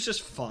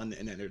just fun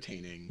and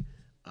entertaining.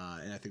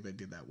 And I think they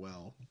did that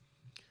well.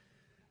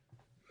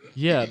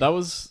 Yeah, that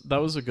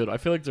was a good. I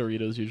feel like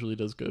Doritos usually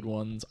does good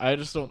ones. I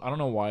don't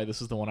know why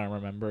this is the one I'm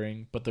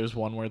remembering, but there's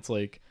one where it's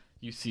like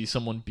you see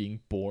someone being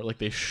born, like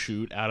they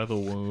shoot out of the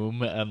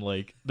womb and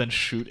like then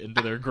shoot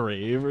into their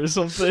grave or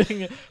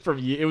something.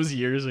 It was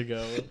years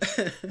ago,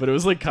 but it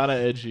was like kind of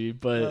edgy.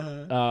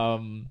 But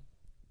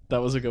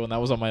that was a good one.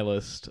 That was on my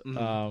list.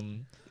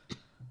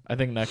 I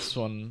think next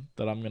one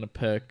that I'm gonna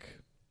pick.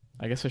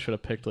 I guess I should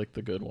have picked like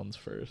the good ones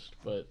first,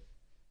 but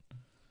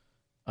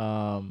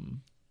where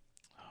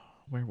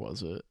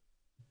was it?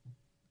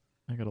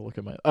 I gotta look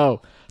at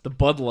the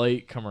Bud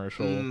Light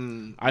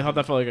commercial. I thought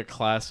that felt like a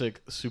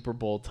classic Super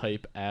Bowl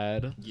type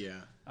ad.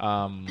 Yeah.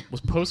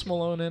 Was Post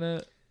Malone in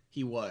it?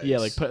 He was. Yeah,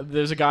 like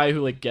there's a guy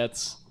who like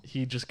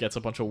he just gets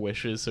a bunch of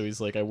wishes. So he's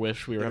like, I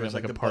wish we were having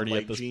like a party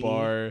at this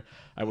bar.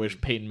 I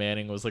wish Peyton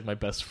Manning was like my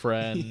best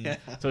friend. Yeah.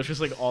 So it's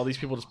just like all these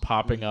people just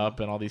popping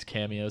up and all these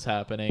cameos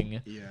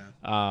happening. Yeah.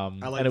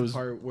 I like the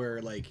part where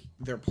like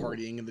they're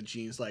partying and the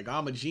genie's like,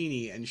 I'm a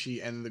genie, and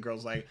the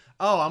girl's like,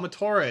 oh, I'm a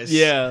Taurus.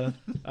 Yeah.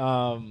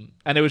 And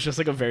it was just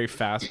like a very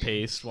fast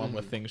paced one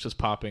with things just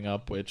popping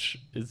up, which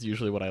is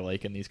usually what I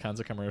like in these kinds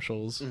of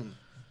commercials.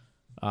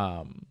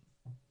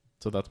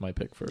 So that's my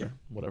pick for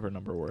whatever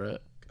number we're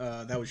at.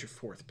 That was your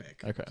fourth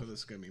pick. Okay. So this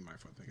is going to be my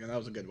fourth pick. And that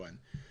was a good one.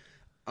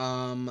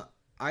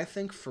 I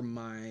think for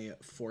my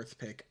fourth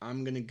pick,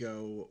 I'm going to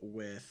go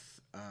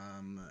with...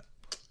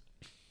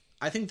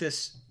 I think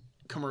this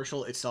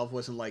commercial itself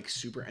wasn't like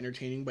super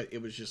entertaining, but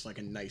it was just like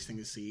a nice thing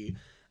to see.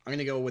 I'm going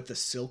to go with the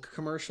Silk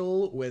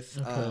commercial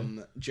with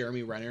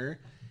Jeremy Renner.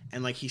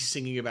 And like he's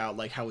singing about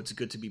like how it's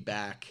good to be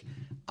back.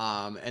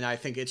 And I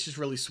think it's just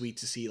really sweet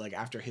to see like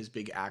after his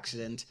big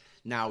accident,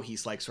 now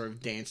he's like sort of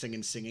dancing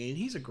and singing, and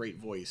he's a great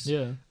voice.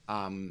 Yeah.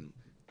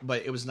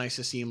 But it was nice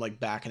to see him like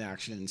back in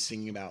action and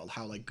singing about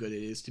how like good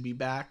it is to be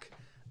back.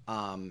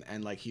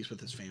 And like he's with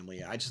his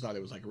family. I just thought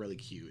it was like really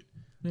cute.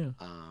 Yeah.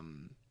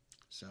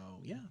 So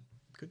yeah,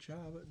 good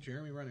job,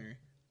 Jeremy Renner.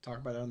 Talk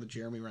about it on the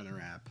Jeremy Renner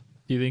app.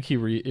 Do you think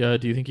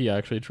do you think he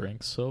actually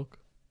drinks Silk?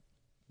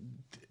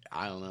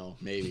 I don't know.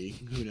 Maybe.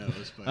 Who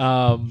knows?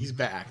 But he's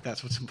back.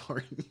 That's what's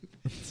important.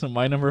 So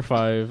my number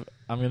 5,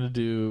 I'm going to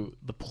do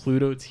the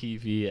Pluto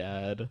TV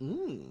ad,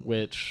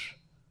 which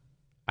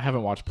I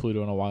haven't watched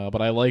Pluto in a while,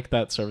 but I like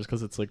that service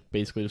because it's like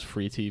basically just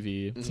free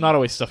TV. It's not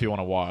always stuff you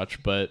want to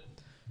watch, but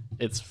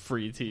it's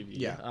free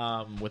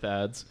TV with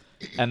ads.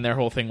 And their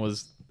whole thing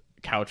was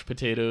couch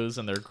potatoes,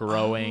 and they're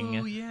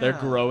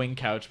growing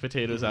couch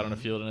potatoes out on a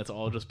field, and it's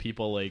all just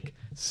people like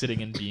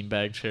sitting in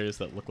beanbag chairs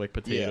that look like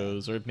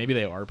potatoes, or maybe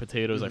they are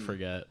potatoes, I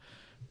forget.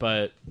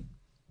 But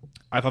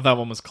I thought that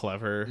one was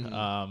clever.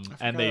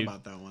 And they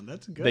about that one.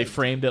 That's good. They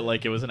framed it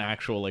like it was an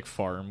actual like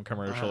farm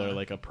commercial or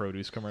like a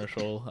produce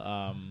commercial.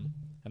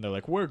 And they're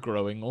like, we're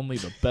growing only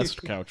the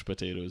best couch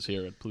potatoes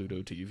here at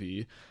Pluto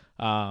TV.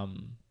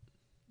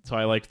 So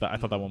I liked that. I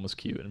thought that one was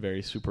cute and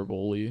very Super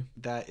Bowl-y.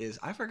 That is,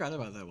 I forgot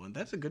about that one.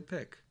 That's a good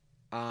pick.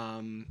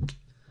 Let's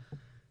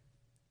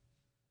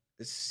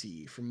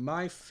see. For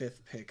my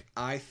 5th pick,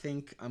 I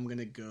think I'm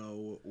gonna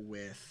go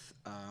with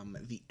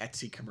the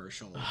Etsy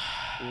commercial,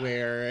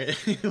 where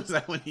was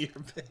that one of your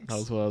picks? That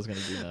was what I was gonna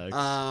do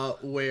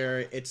next. Where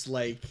it's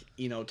like,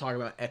 you know, talking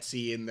about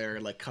Etsy and their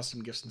like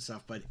custom gifts and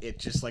stuff, but it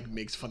just like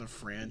makes fun of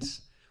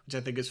France, which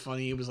I think is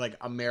funny. It was like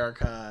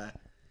America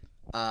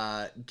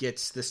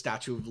gets the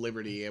Statue of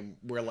Liberty, and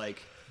we're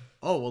like,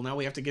 oh, well, now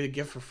we have to get a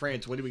gift for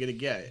France. What are we gonna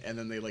get? And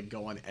then they like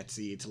go on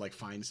Etsy to like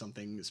find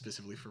something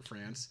specifically for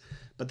France,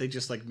 but they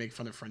just like make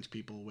fun of French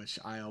people, which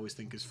I always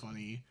think is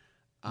funny.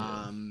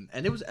 And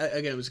it was,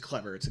 again, it was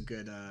clever. It's a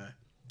good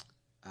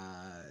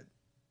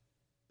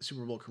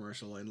Super Bowl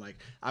commercial, and like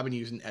I've been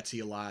using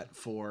Etsy a lot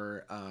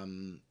for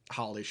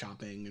holiday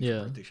shopping and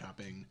for birthday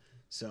shopping,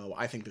 so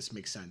I think this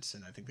makes sense,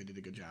 and I think they did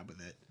a good job with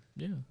it.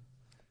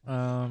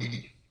 Yeah.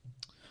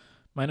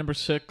 My number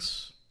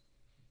 6,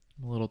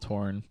 I'm a little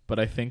torn, but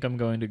I think I'm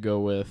going to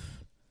go with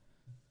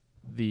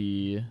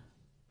the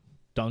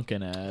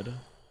Dunkin' ad.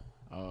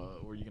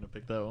 Were you going to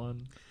pick that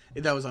one?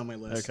 That was on my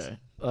list. Okay.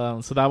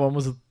 So that one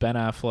was with Ben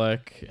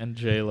Affleck and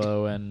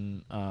J-Lo,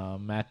 and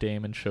Matt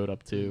Damon showed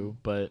up too.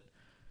 But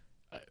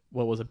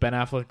what was it? Ben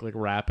Affleck like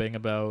rapping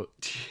about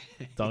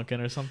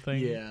Dunkin' or something?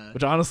 Yeah.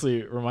 Which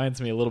honestly reminds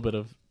me a little bit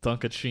of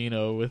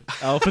Dunkachino with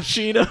Al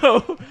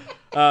Pacino.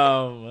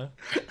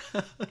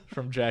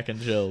 From Jack and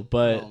Jill.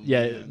 But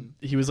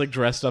he was like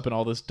dressed up in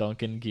all this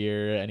Dunkin'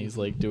 gear, and he's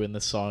like doing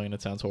this song, and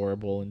it sounds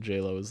horrible, and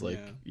J-Lo is like,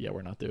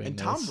 we're not doing this. And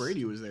Tom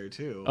Brady was there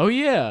too. Oh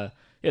yeah.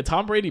 Yeah,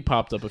 Tom Brady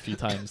popped up a few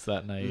times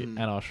that night, and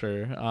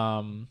Usher.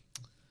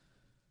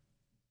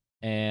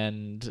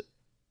 And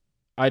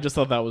I just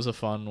thought that was a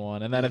fun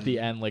one. And then at the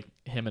end, like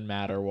him and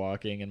Matt are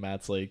walking, and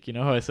Matt's like, you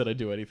know how I said I'd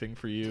do anything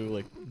for you?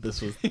 Like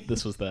this was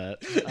that.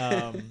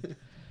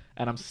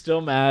 And I'm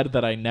still mad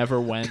that I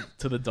never went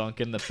to the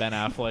Dunkin' that Ben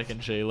Affleck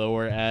and J-Lo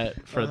were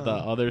at for the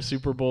other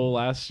Super Bowl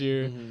last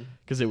year,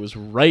 because it was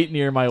right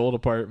near my old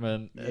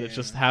apartment. Yeah. It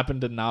just happened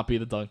to not be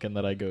the Dunkin'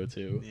 that I go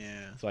to.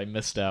 Yeah. So I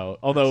missed out.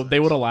 Although they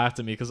would have laughed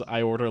at me because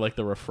I order like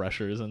the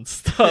refreshers and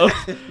stuff.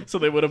 So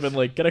they would have been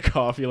like, get a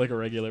coffee like a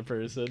regular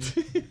person.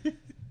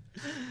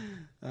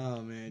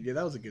 Oh man, yeah,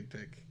 that was a good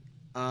pick.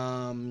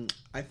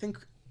 I think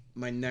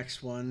my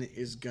next one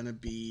is gonna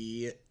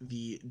be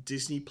the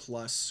Disney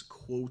Plus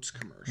quotes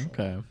commercial.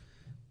 Okay.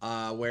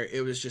 Where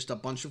it was just a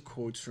bunch of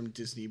quotes from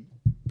Disney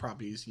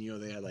properties. You know,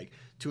 they had like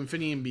To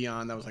Infinity and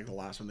Beyond. That was like the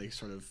last one they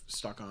sort of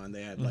stuck on.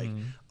 They had like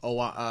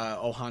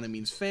Ohana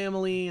means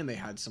family, and they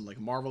had some like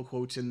Marvel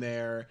quotes in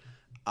there.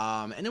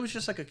 And it was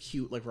just like a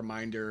cute like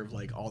reminder of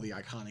like all the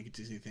iconic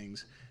Disney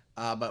things.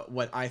 But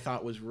what I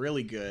thought was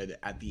really good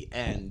at the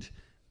end,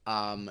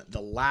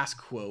 the last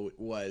quote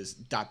was ...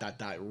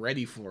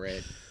 ready for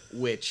it,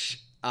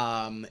 which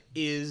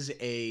is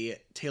a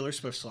Taylor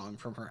Swift song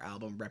from her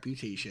album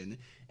Reputation,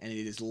 and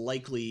it is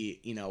likely,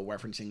 you know,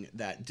 referencing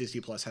that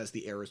Disney Plus has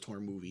the Eras Tour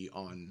movie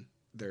on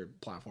their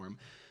platform.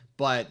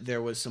 But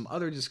there was some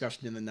other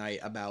discussion in the night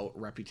about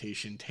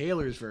Reputation,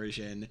 Taylor's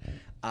version.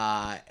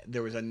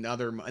 There was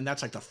another, and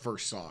that's like the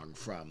first song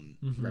from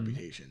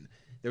Reputation.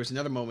 There was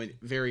another moment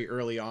very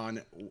early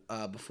on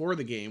before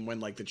the game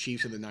when like the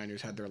Chiefs and the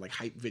Niners had their like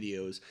hype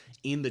videos.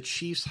 In the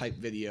Chiefs hype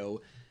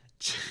video,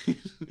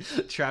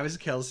 Travis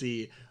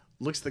Kelce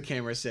looks at the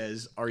camera,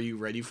 says, "Are you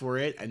ready for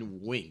it?"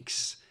 and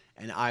winks.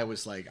 And I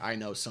was like, I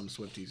know some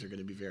Swifties are going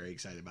to be very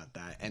excited about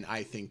that. And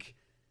I think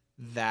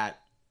that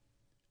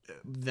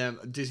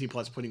Disney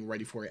Plus putting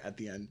 "ready for it" at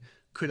the end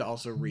could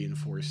also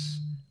reinforce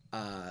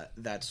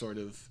that sort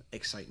of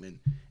excitement.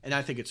 And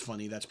I think it's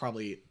funny. That's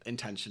probably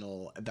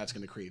intentional. That's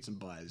going to create some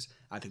buzz.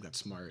 I think that's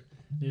smart.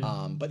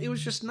 Yeah. But it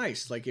was just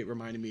nice. Like, it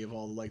reminded me of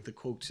all like the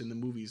quotes in the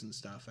movies and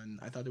stuff. And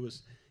I thought it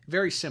was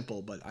very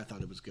simple, but I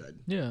thought it was good.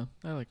 Yeah,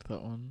 I liked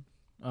that one.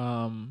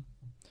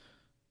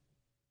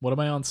 What am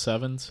I on?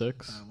 7,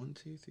 6? 1,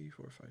 2, 3,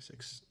 4, 5,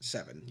 6,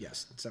 7.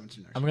 Yes, 7's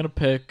next. I'm gonna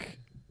pick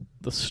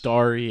the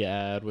Starry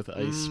ad with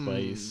Ice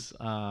Spice.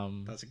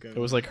 That's a good. It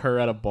was like her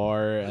at a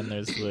bar, and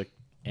there's like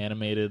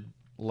animated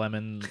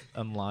lemon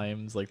and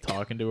limes like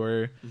talking to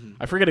her.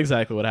 I forget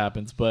exactly what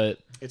happens, but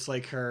it's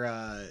like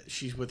her.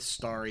 She's with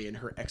Starry and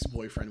her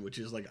ex-boyfriend, which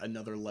is like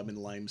another lemon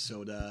lime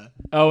soda.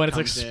 Oh, and it's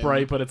like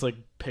Sprite, but it's like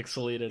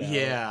pixelated out.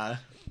 Yeah.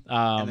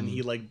 And then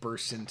he like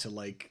bursts into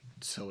like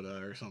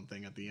soda or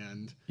something at the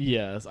end.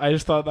 Yes, I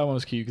just thought that one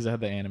was cute because it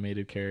had the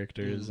animated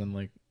characters and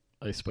like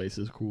Ice Spice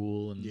is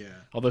cool. And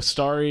although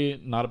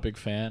Starry, not a big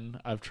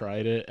fan. I've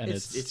tried it and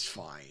it's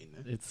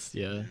fine. It's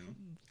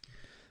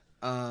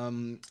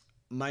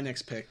my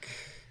next pick.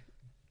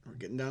 We're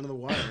getting down to the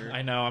wire.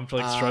 I know. I'm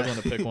like struggling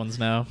to pick ones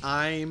now.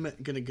 I'm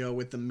gonna go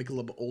with the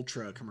Michelob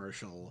Ultra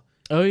commercial.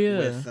 Oh yeah,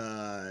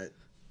 with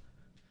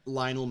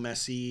Lionel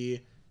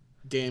Messi,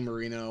 Dan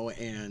Marino,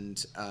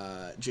 and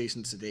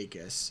Jason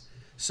Sudeikis.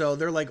 So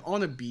they're like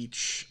on a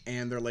beach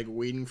and they're like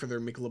waiting for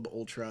their Michelob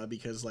Ultra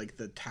because like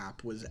the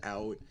tap was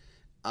out.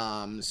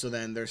 So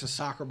then there's a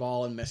soccer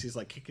ball and Messi's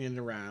like kicking it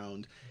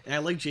around. And I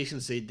like Jason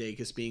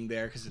Sudeikis being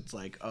there because it's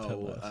like,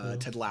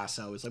 Ted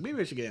Lasso is like, maybe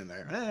I should get in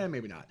there.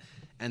 Maybe not.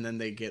 And then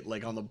they get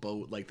like on the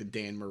boat, like the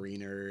Dan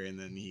Mariner, and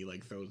then he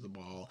like throws the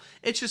ball.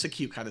 It's just a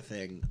cute kind of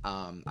thing.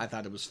 I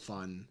thought it was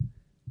fun.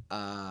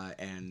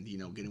 And you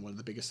know, getting one of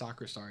the biggest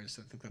soccer stars,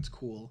 I think that's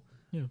cool.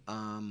 Yeah.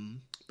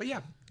 But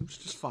yeah, it was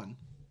just fun.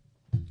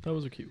 That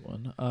was a cute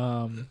one.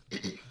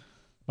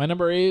 My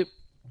number 8,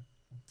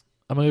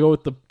 I'm gonna go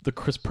with the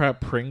Chris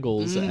Pratt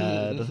Pringles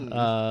ad.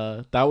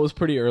 That was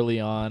pretty early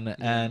on,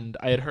 and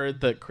I had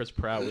heard that Chris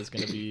Pratt was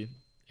gonna be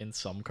in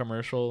some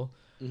commercial.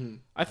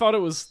 I thought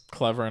it was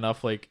clever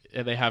enough. Like,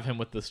 they have him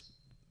with this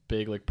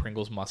big like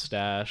Pringles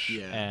mustache,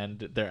 and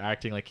they're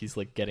acting like he's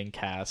like getting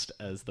cast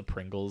as the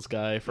Pringles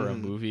guy for a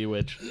movie,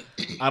 which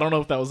I don't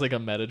know if that was like a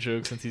meta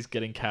joke since he's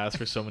getting cast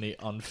for so many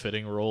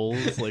unfitting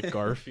roles like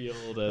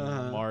Garfield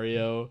and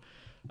Mario.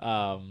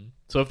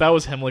 So if that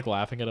was him like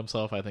laughing at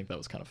himself, I think that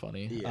was kind of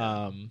funny.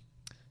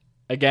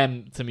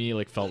 Again, to me,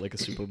 like felt like a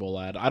Super Bowl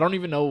ad. I don't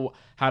even know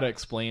how to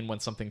explain when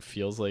something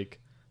feels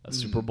like a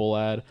Super Bowl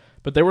ad,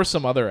 but there were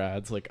some other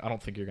ads. Like, I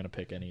don't think you're gonna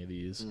pick any of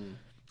these.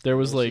 There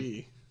was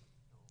like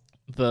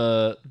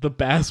the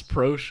Bass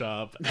Pro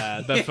Shop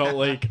ad that felt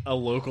like a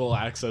local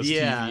access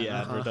TV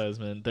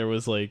advertisement. There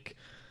was like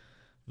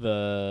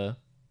there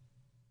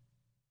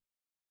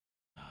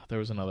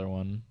was another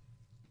one.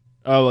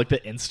 Oh, like the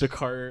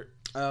Instacart.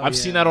 I've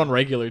seen that on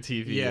regular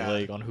TV,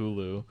 like on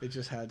Hulu. It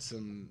just had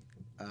some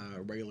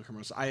regular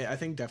commercials. I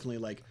think definitely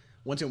like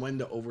once it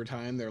went into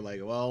overtime, they're like,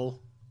 well,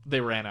 they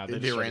ran out.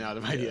 They ran out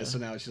of ideas, so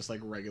now it's just like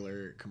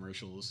regular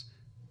commercials.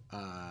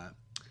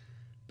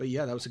 But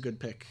yeah, that was a good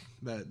pick.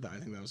 That I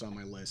think that was on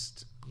my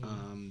list.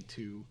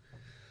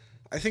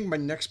 I think my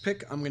next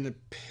pick, I'm gonna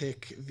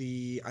pick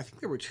I think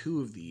there were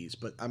 2 of these,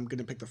 but I'm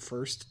gonna pick the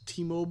first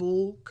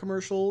T-Mobile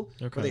commercial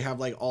where they have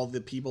like all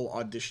the people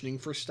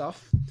auditioning for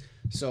stuff.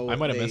 So I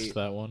might have missed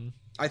that one.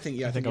 I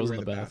think I think I was in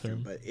the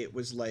bathroom, but it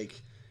was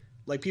like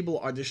people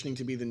auditioning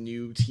to be the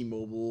new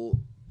T-Mobile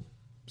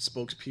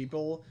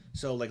spokespeople.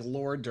 So like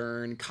Laura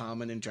Dern,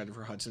 Common, and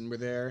Jennifer Hudson were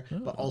there,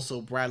 but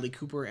also Bradley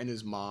Cooper and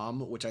his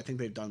mom, which I think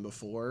they've done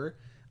before.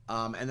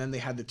 And then they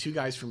had the 2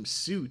 guys from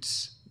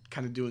Suits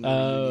kind of doing a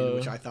reunion,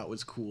 which I thought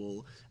was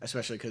cool,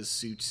 especially because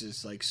Suits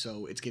is like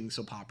it's getting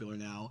so popular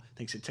now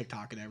thanks to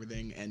TikTok and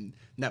everything, and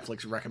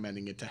Netflix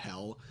recommending it to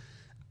hell.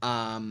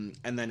 And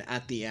then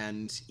at the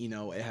end,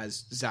 it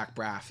has Zach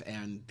Braff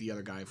and the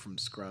other guy from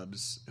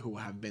Scrubs who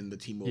have been the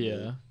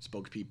T-Mobile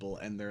spokespeople,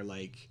 and they're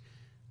like,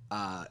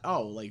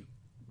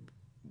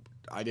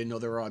 I didn't know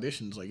there were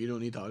auditions. Like, you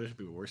don't need to audition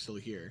people. We're still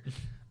here.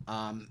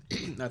 I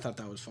thought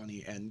that was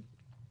funny. And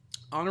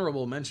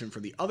honorable mention for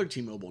the other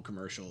T-Mobile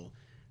commercial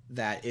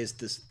that is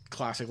this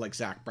classic, like,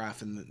 Zach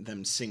Braff and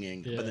them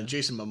singing. Yeah. But then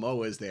Jason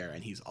Momoa is there,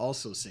 and he's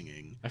also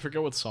singing. I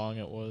forget what song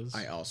it was.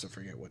 I also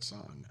forget what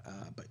song.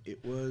 But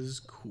it was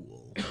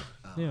cool.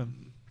 Yeah.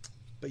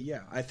 But,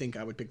 yeah, I think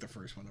I would pick the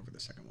first one over the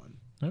second one.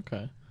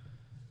 Okay.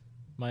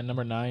 My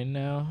number 9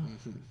 now.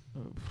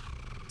 Mm-hmm.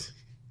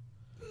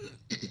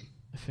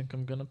 I think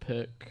I'm gonna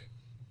pick.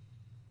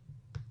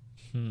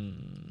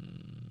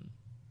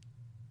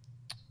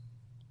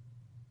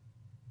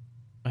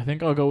 I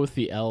think I'll go with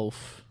the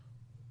Elf.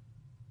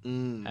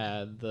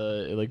 Ad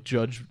it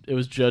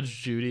was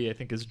Judge Judy. I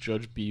think is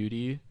Judge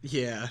Beauty.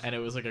 Yeah, and it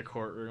was like a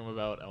courtroom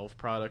about elf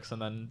products,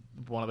 and then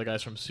one of the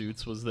guys from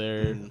Suits was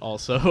there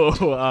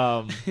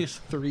also. There's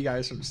 3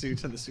 guys from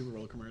Suits in the Super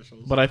Bowl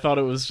commercials. But I thought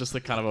it was just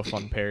like kind of a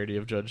fun parody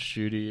of Judge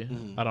Judy.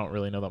 I don't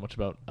really know that much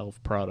about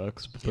elf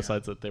products,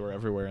 besides that they were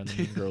everywhere in the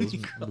Mean Girls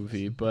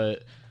movie.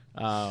 But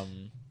I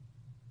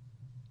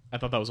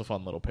thought that was a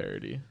fun little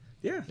parody.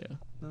 Yeah,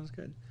 that was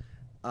good.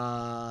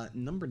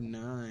 Number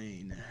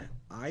 9,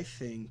 I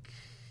think,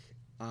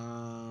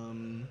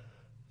 I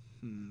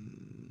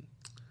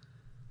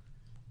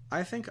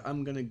think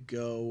I'm gonna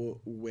go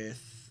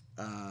with,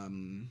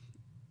 I'm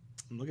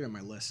looking at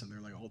my list and they're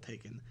like all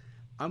taken.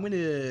 I'm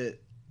gonna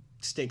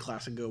stay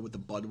classic and go with the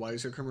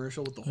Budweiser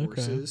commercial with the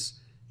horses.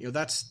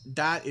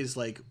 That is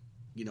like,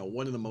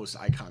 one of the most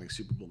iconic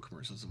Super Bowl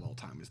commercials of all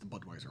time is the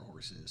Budweiser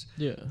horses.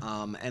 Yeah.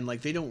 And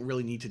like they don't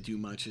really need to do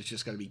much. It's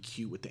just got to be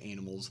cute with the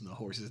animals and the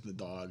horses and the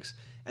dogs,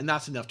 and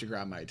that's enough to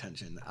grab my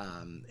attention.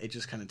 It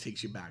just kind of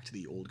takes you back to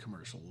the old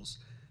commercials,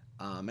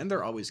 and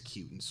they're always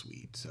cute and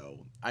sweet.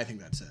 So I think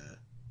that's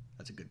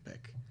a good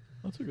pick.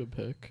 That's a good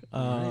pick.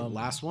 All right,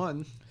 last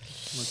one.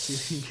 Let's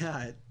see what you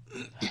got.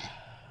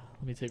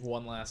 Let me take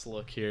one last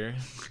look here.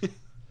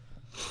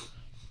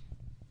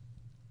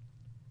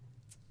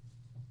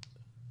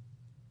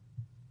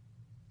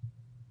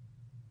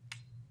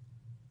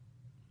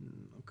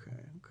 Okay.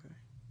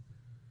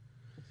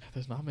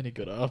 There's not many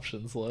good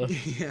options left.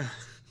 Yeah.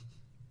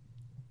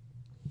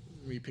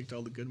 We picked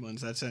all the good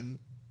ones. That's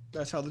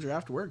how the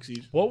draft works.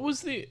 What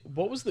was the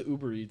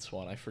Uber Eats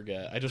one? I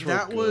forget. I just wrote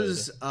that good.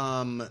 Was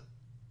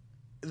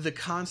the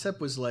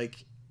concept was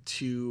like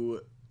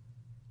to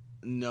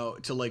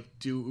like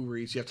do Uber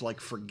Eats, you have to like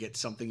forget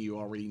something you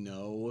already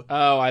know.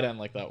 Oh, I didn't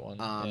like that one.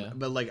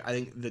 But like I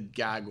think the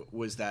gag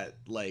was that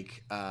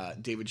like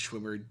David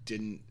Schwimmer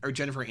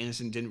Jennifer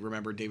Aniston didn't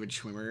remember David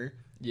Schwimmer.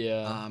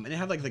 Yeah. And it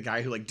had like the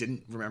guy who like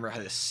didn't remember how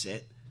to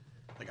sit.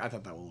 Like I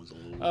thought that one was a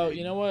little weird. weird.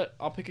 You know what?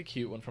 I'll pick a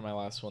cute one for my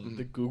last one. Mm-hmm.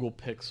 The Google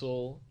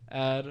Pixel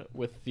ad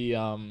with the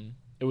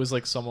it was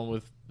like someone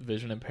with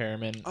vision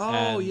impairment.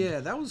 Oh yeah,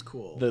 that was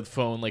cool. The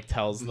phone like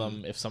tells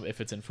them if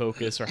it's in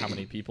focus or how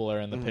many people are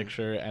in the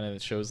picture, and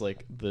it shows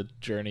like the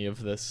journey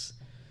of this.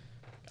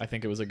 I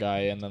think it was a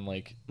guy, and then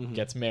like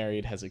gets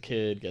married, has a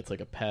kid, gets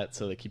like a pet,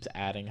 so it keeps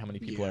adding how many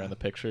people are in the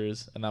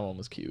pictures, and that one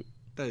was cute.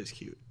 That is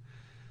cute.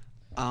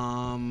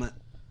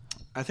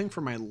 I think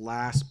for my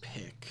last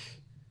pick,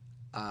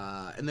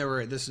 and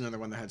this is another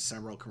one that had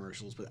several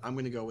commercials, but I'm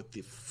going to go with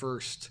the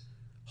first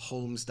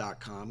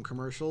Homes.com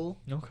commercial.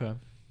 Okay.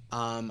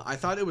 I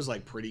thought it was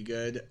like pretty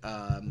good.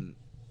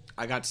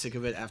 I got sick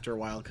of it after a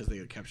while because they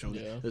kept showing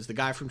it. There's the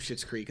guy from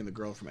Schitt's Creek and the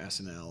girl from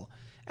SNL,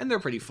 and they're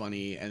pretty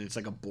funny. And it's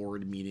like a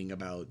board meeting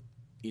about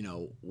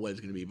what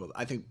it's going to be. But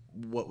I think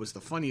what was the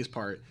funniest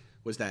part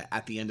was that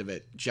at the end of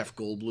it, Jeff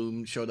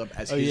Goldblum showed up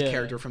as his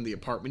character from the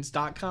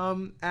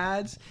Apartments.com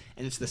ads,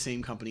 and it's the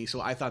same company. So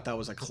I thought that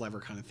was a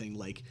clever kind of thing,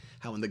 like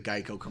how in the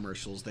Geico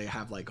commercials they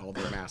have like all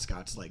their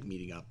mascots like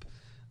meeting up.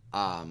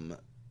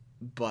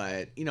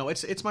 But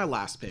it's my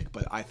last pick,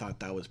 but I thought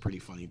that was pretty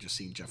funny just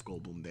seeing Jeff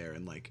Goldblum there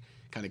and like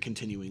kind of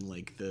continuing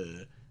like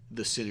the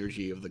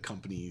synergy of the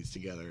companies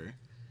together.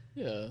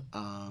 Yeah.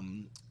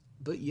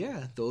 But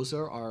yeah, those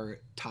are our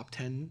top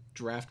 10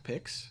 draft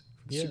picks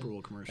for the Super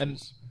Bowl commercials.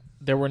 And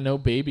there were no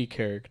baby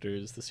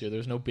characters this year.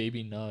 There's no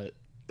Baby Nut.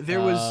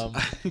 There was.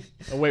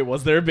 Oh wait,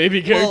 was there a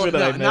baby character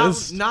that I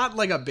missed? Not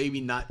like a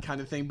Baby Nut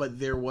kind of thing, but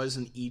there was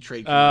an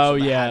E-Trade commercial. Oh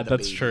yeah,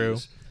 that's true.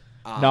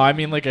 No, I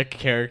mean like a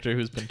character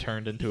who's been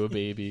turned into a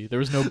baby. There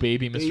was no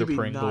baby Mr. Baby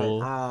Pringle.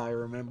 Nut. I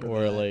remember.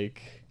 Or that.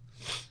 like,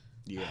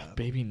 yeah,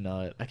 Baby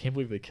Nut. I can't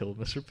believe they killed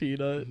Mr.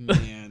 Peanut.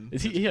 Man,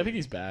 is he? I think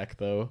he's back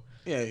though.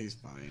 Yeah, he's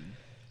fine.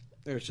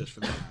 It was just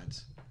for the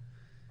ads.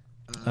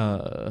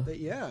 But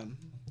yeah,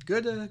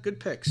 good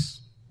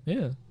picks.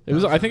 Yeah, it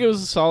was. I think it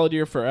was a solid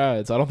year for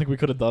ads. I don't think we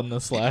could have done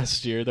this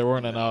last year. There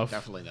weren't enough.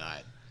 Definitely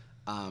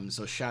not.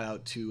 So shout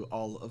out to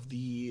all of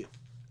the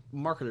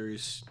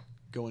marketers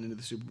going into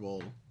the Super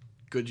Bowl.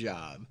 Good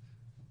job.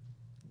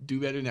 do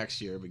better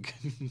next year, but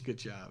good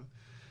job.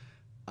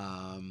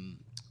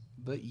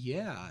 But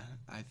yeah,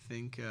 I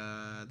think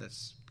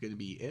that's gonna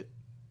be it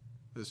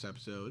for this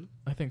episode.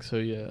 I think so.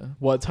 Yeah.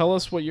 Well, tell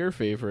us what your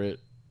favorite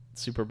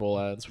Super Bowl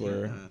ads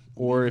were,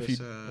 or if you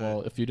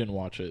if you didn't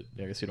watch it,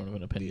 I guess you don't have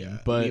an opinion.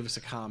 But leave us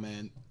a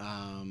comment,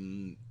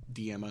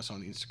 DM us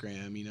on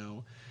Instagram. You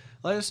know,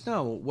 let us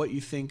know what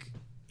you think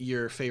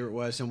your favorite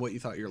was and what you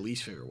thought your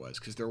least favorite was,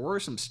 because there were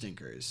some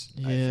stinkers.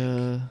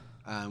 Yeah.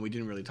 I think. We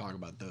didn't really talk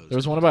about those. There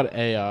was one about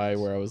AI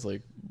where I was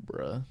like,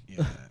 bruh.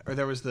 Yeah. Or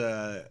there was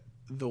the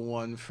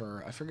one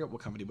for, I forget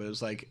what company, but it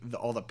was like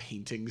all the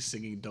paintings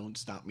singing "Don't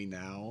Stop Me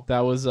Now." That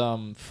was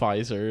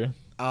Pfizer.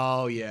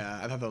 Oh yeah,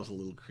 I thought that was a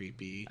little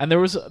creepy. And there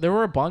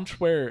were a bunch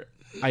where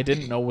I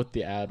didn't know what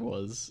the ad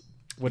was,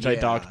 which I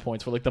docked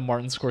points for, like the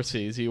Martin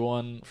Scorsese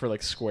one for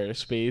like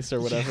Squarespace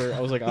or whatever. I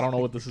was like, I don't know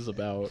what this is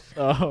about.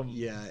 But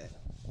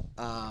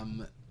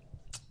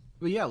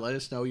yeah, let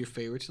us know your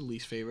favorites and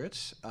least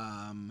favorites.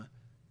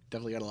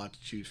 Definitely got a lot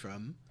to choose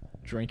from.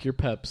 Drink your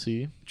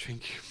Pepsi.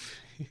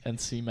 And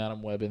see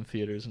Madam Web in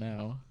theaters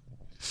now.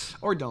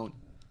 Or don't.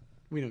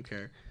 We don't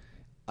care.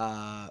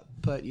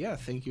 But yeah,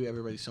 thank you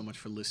everybody so much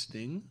for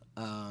listening.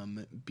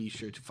 Be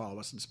sure to follow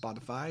us on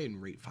Spotify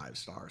and rate 5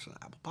 stars on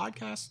Apple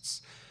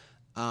Podcasts.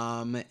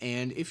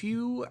 And if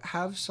you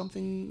have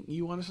something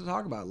you want us to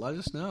talk about, let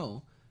us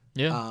know.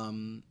 Yeah.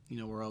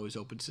 We're always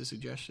open to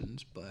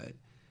suggestions, but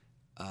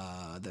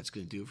that's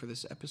going to do it for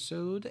this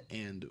episode,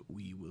 and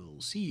we will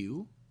see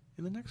you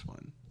in the next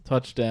one.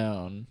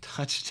 Touchdown.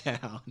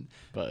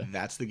 Bye.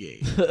 That's the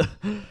game.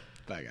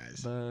 Bye,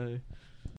 guys. Bye.